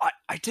 And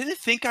I didn't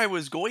think I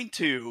was going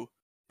to,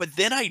 but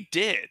then I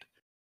did.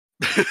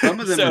 some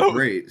of them So- are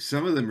great.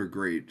 Some of them are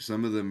great.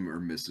 Some of them are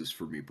misses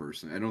for me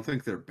personally. I don't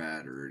think they're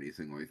bad or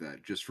anything like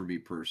that. Just for me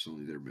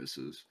personally, they're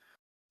misses.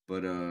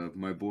 But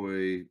my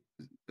boy,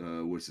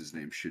 what's his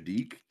name?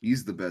 Shadiq.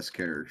 He's the best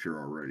character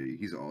already.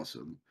 He's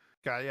awesome.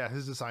 God, yeah,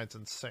 his design's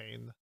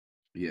insane.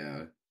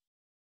 Yeah.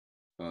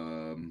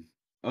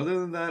 Other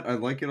than that, I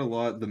like it a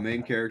lot. The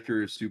main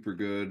character is super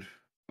good.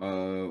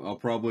 I'll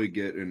probably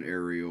get an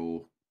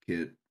Ariel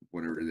kit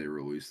whenever they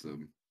release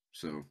them.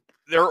 So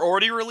they're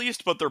already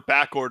released, but they're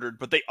back ordered.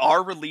 But they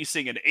are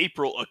releasing in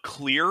April a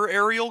clear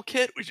aerial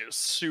kit, which is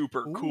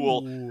super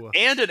cool. Ooh.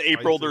 And in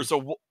April, spicy. there's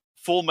a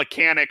full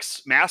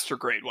mechanics master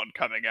grade one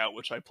coming out,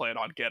 which I plan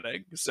on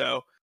getting.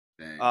 So,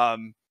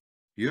 dang.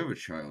 You have a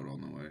child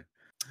on the way.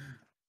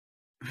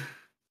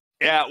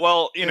 yeah,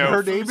 well, And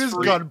her name is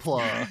free.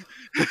 Gunpla.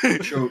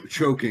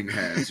 Choking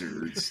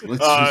hazards.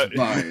 Let's just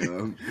buy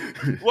them.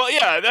 Well,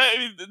 yeah,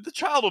 the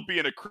child will be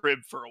in a crib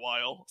for a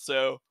while.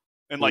 So,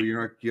 and Well,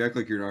 like, you act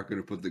like you're not going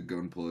to put the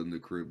Gunpla in the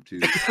crib too.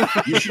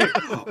 You should.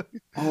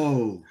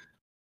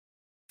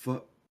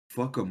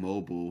 Fuck a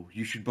mobile.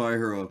 You should buy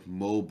her a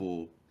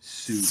mobile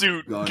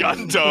suit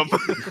Gundam.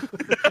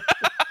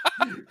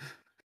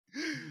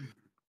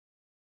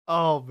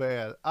 Oh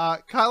man,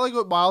 kind of like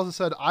what Miles has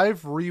said.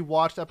 I've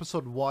rewatched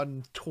episode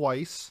 1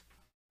 twice.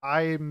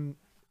 I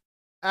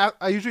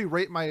usually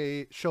rate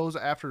my shows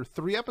after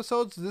 3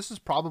 episodes. This is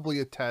probably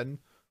a 10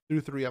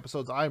 through 3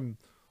 episodes. I'm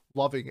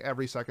loving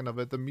every second of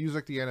it. The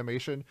music, the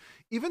animation,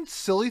 even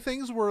silly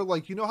things where,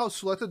 like, you know how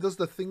Suletta does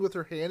the thing with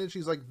her hand and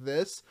she's like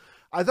this.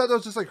 I thought that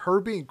was just like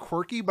her being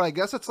quirky, but I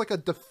guess it's like a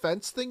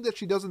defense thing that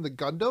she does in the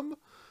Gundam.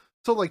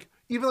 So, like,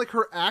 even, like,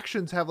 her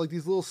actions have, like,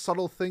 these little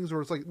subtle things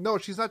where it's like, no,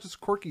 she's not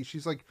just quirky.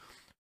 She's, like,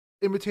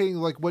 imitating,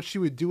 like, what she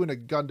would do in a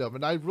Gundam.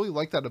 And I really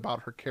like that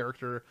about her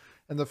character.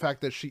 And the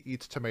fact that she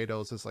eats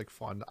tomatoes is, like,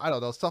 fun. I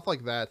don't know, stuff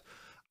like that.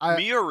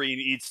 Miorine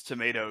eats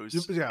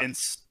tomatoes. Yeah. And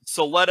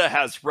Soletta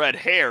has red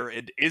hair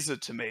and is a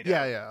tomato.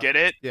 Yeah, yeah. Get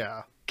it?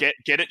 Yeah. Get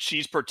it?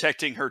 She's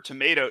protecting her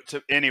tomato.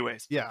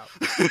 Anyways. Yeah.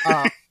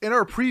 In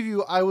our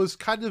preview, I was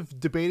kind of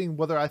debating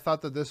whether I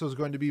thought that this was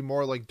going to be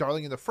more like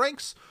Darling in the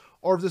Franxx,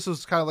 or if this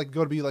was kind of like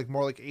going to be like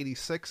more like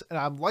 86, and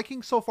I'm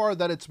liking so far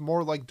that it's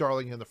more like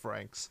Darling in the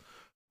Franxx,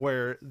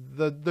 where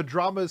the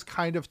drama is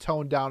kind of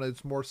toned down and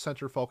it's more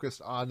center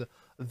focused on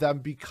them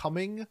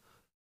becoming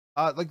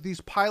like these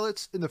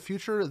pilots in the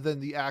future than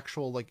the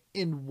actual like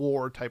in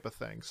war type of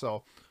thing.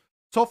 So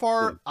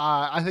far,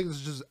 I think this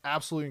is just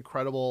absolutely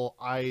incredible.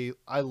 I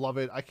love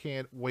it. I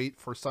can't wait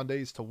for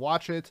Sundays to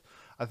watch it.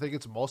 I think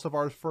it's most of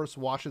our first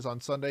watches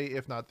on Sunday,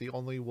 if not the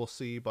only. We'll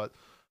see, but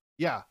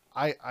yeah,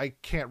 I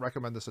can't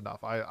recommend this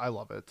enough. I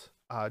love it.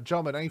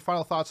 Gentlemen, any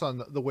final thoughts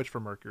on The Witch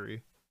from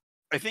Mercury?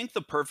 I think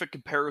the perfect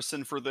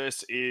comparison for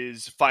this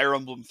is Fire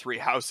Emblem Three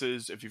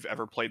Houses, if you've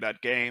ever played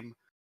that game.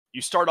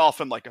 You start off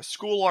in like a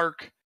school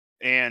arc,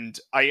 and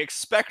I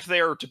expect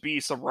there to be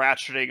some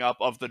ratcheting up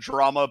of the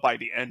drama by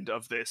the end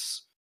of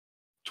this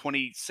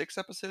 26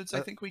 episodes,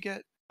 I think we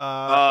get.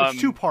 It's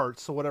 2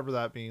 parts, so whatever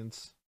that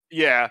means.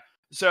 Yeah.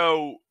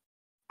 So,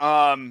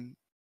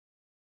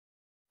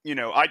 you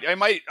know, I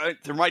might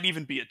there might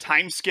even be a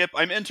time skip.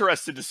 I'm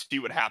interested to see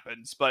what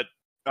happens, but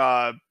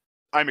I'm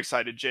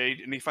excited. Jade,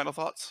 any final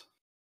thoughts?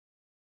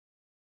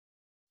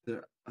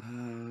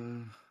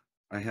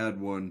 I had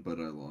one, but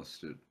I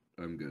lost it.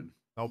 I'm good.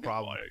 No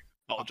problem. I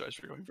apologize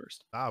for going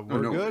first.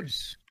 We're no good.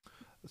 worries.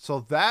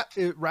 So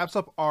it wraps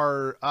up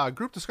our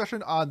group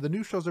discussion on the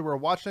new shows that we're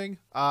watching.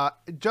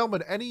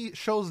 Gentlemen, any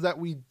shows that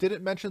we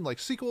didn't mention, like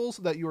sequels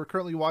that you are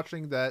currently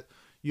watching that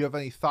you have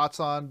any thoughts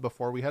on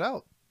before we head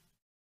out?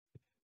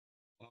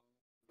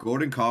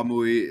 Golden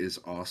Kamui is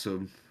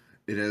awesome.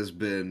 It has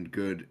been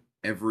good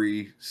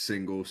every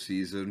single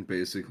season,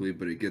 basically,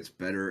 but it gets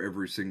better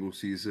every single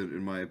season,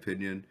 in my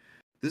opinion.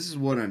 This is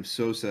one I'm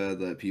so sad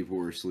that people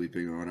were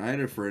sleeping on. I had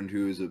a friend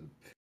who is a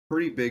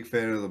pretty big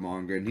fan of the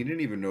manga, and he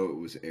didn't even know it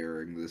was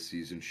airing this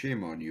season.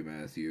 Shame on you,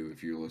 Matthew,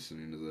 if you're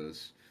listening to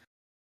this.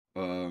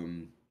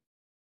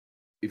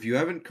 If you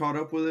haven't caught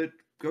up with it,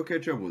 go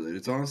catch up with it.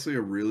 It's honestly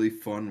a really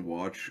fun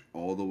watch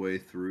all the way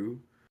through,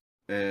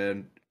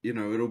 and you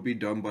know it'll probably be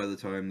done by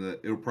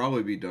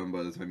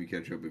the time you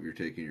catch up if you're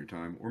taking your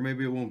time, or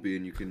maybe it won't be,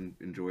 and you can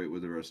enjoy it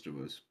with the rest of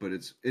us. But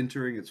it's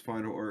entering its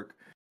final arc,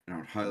 and I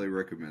would highly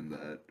recommend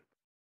that.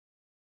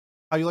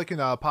 How you liking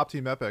Pop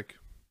Team Epic?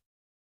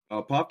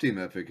 Pop Team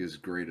Epic is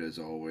great as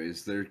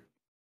always. They're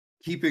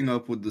keeping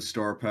up with the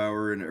star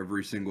power in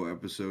every single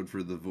episode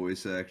for the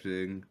voice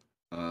acting.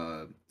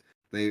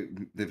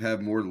 They've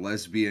had more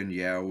lesbian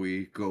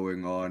yaoi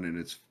going on, and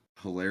it's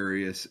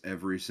hilarious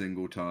every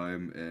single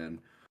time. And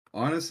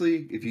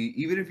Honestly,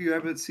 even if you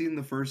haven't seen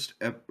the first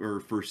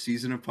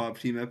season of Pop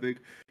Team Epic,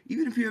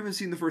 even if you haven't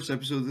seen the first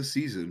episode of this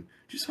season,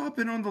 just hop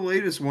in on the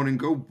latest one and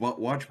go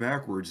watch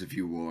backwards if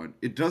you want.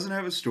 It doesn't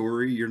have a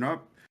story. You're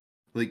not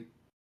like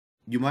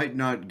you might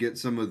not get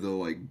some of the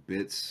like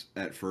bits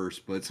at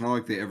first, but it's not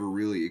like they ever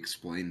really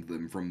explained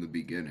them from the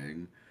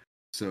beginning.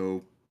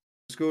 So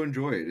just go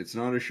enjoy it. It's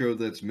not a show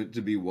that's meant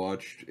to be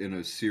watched in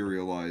a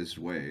serialized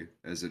way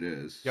as it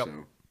is. Yep.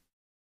 So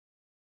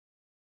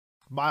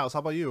Miles, how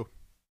about you?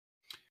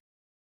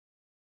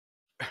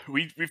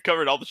 We've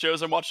covered all the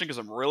shows I'm watching because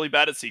I'm really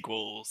bad at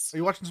sequels. Are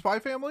you watching Spy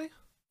Family?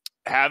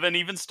 Haven't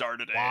even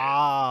started it.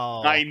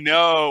 Wow. I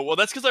know. Well,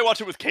 that's because I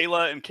watch it with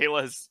Kayla, and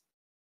Kayla's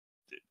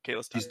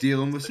she's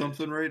dealing with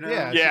something right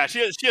now. Yeah. she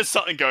has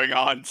something going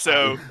on.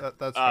 So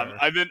that's fair.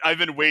 I've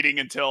been waiting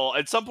until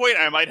at some point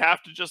I might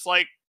have to just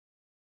like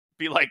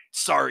be like,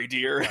 sorry,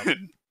 dear,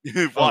 and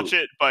watch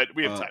it. But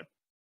we have time.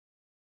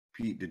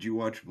 Pete, did you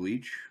watch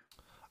Bleach?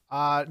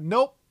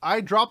 Nope.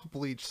 I dropped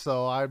Bleach,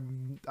 so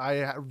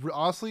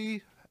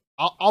honestly,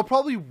 I'll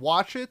probably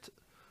watch it.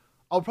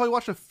 I'll probably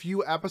watch a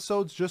few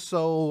episodes just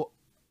so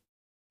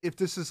if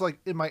this is like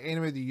in my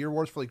anime of the year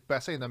awards for like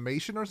best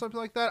animation or something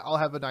like that, I'll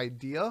have an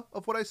idea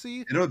of what I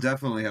see. It'll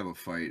definitely have a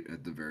fight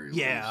at the very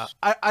least.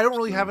 I don't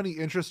really have any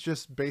interest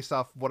just based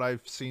off what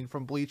I've seen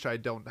from Bleach. I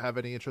don't have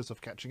any interest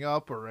of catching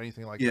up or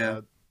anything like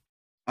that.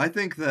 I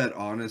think that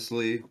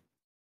honestly,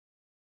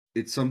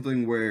 it's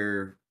something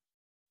where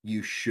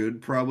you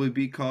should probably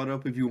be caught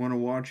up if you want to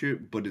watch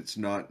it, but it's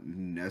not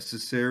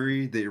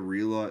necessary.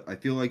 I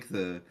feel like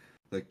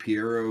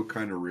Piero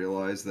kind of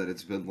realized that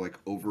it's been like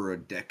over a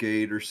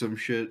decade or some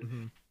shit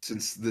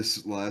since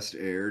this last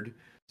aired.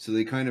 So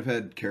they kind of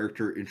had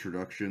character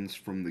introductions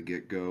from the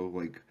get-go.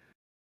 Like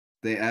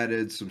they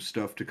added some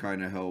stuff to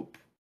kind of help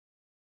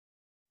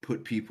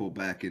put people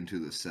back into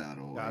the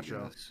saddle, Gotcha.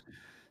 I guess.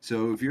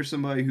 So if you're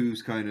somebody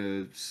who's kind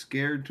of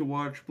scared to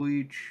watch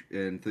Bleach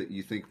and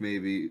you think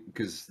maybe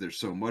because there's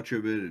so much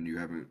of it and you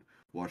haven't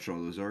watched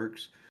all those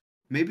arcs,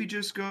 maybe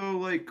just go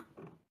like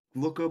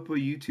look up a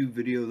YouTube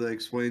video that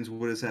explains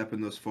what has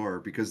happened thus far,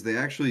 because they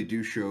actually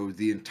do show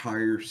the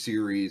entire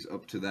series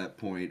up to that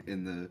point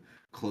in the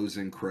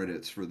closing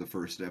credits for the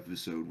first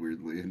episode,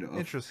 weirdly enough.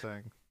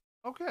 Interesting.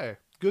 Okay,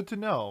 good to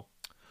know.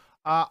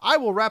 I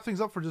will wrap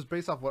things up for just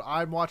based off what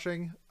I'm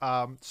watching.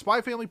 Spy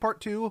Family Part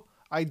 2.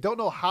 I don't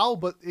know how,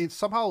 but it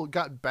somehow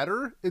got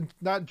better.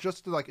 Not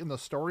just like in the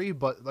story,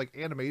 but like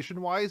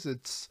animation wise,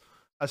 it's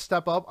a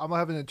step up. I'm gonna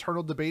have an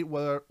internal debate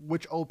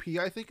which OP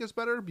I think is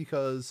better,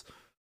 because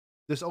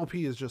this OP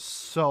is just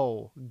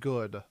so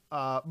good.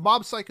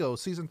 Mob Psycho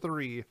Season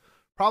 3.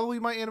 Probably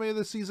my anime of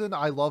the season.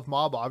 I love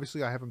Mob.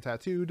 Obviously, I have him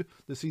tattooed.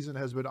 The season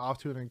has been off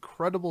to an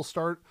incredible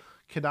start.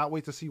 Cannot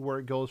wait to see where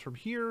it goes from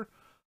here.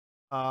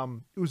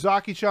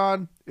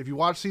 Uzaki-chan. If you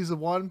watch Season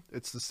 1,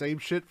 it's the same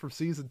shit from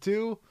Season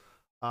 2.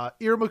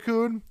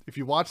 Iruma-kun. If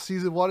you watch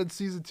Season 1 and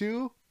Season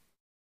 2,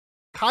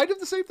 kind of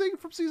the same thing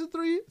from Season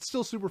 3. It's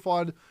still super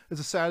fun.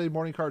 It's a Saturday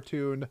morning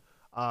cartoon.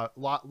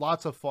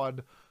 Lots of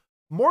fun.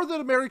 More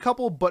Than a Married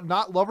Couple, but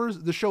not lovers.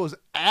 The show is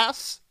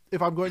ass.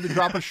 If I'm going to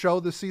drop a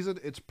show this season,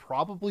 it's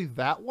probably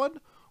that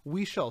one.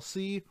 We shall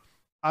see.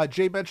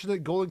 Jay mentioned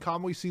it, Golden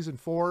Kamuy Season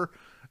 4.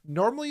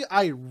 Normally,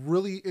 I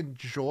really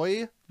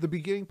enjoy the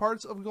beginning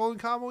parts of Golden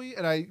Kamuy,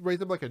 and I rate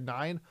them like a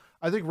 9.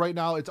 I think right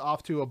now it's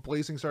off to a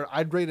blazing start.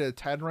 I'd rate it a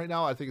 10 right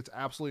now. I think it's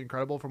absolutely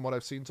incredible from what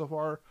I've seen so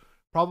far.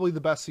 Probably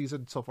the best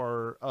season so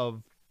far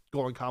of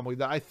Golden Kamuy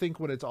that I think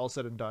when it's all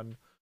said and done,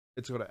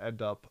 it's going to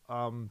end up.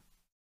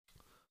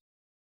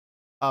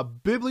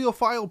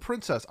 Bibliophile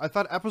Princess. I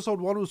thought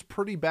episode 1 was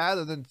pretty bad,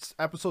 and then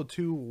episode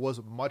 2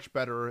 was much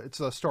better. It's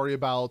a story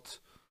about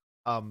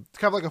it's kind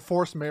of like a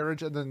forced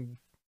marriage, and then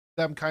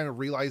them kind of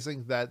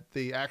realizing that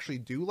they actually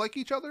do like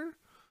each other.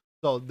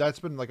 So that's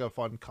been like a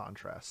fun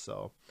contrast.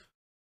 So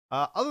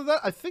other than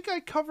that, I think I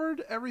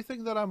covered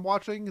everything that I'm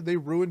watching. They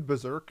ruined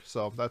Berserk,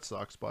 so that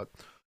sucks. But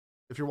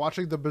if you're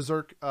watching the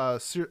Berserk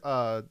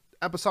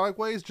episodic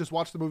ways, just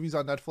watch the movies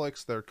on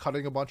Netflix. They're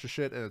cutting a bunch of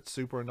shit, and it's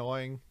super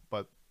annoying.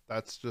 But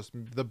that's just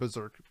the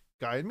Berserk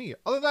guy and me.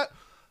 Other than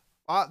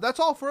that,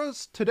 that's all for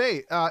us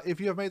today. If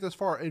you have made this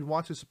far and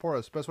want to support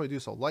us, best way to do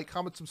so: like,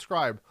 comment,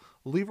 subscribe,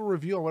 leave a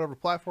review on whatever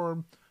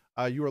platform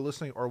you are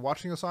listening or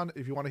watching us on.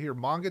 If you want to hear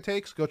manga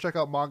takes, go check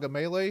out Manga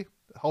Melee,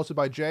 hosted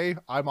by Jay.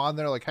 I'm on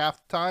there like half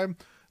the time.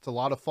 It's a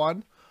lot of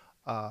fun.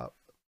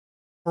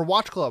 For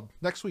Watch Club,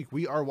 next week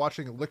we are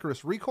watching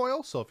Licorice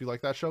Recoil, so if you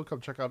like that show, come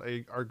check out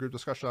our group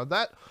discussion on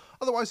that.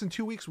 Otherwise, in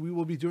 2 weeks, we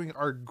will be doing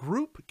our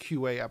group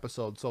QA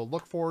episode, so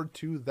look forward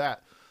to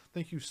that.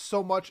 Thank you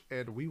so much,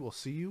 and we will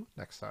see you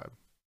next time.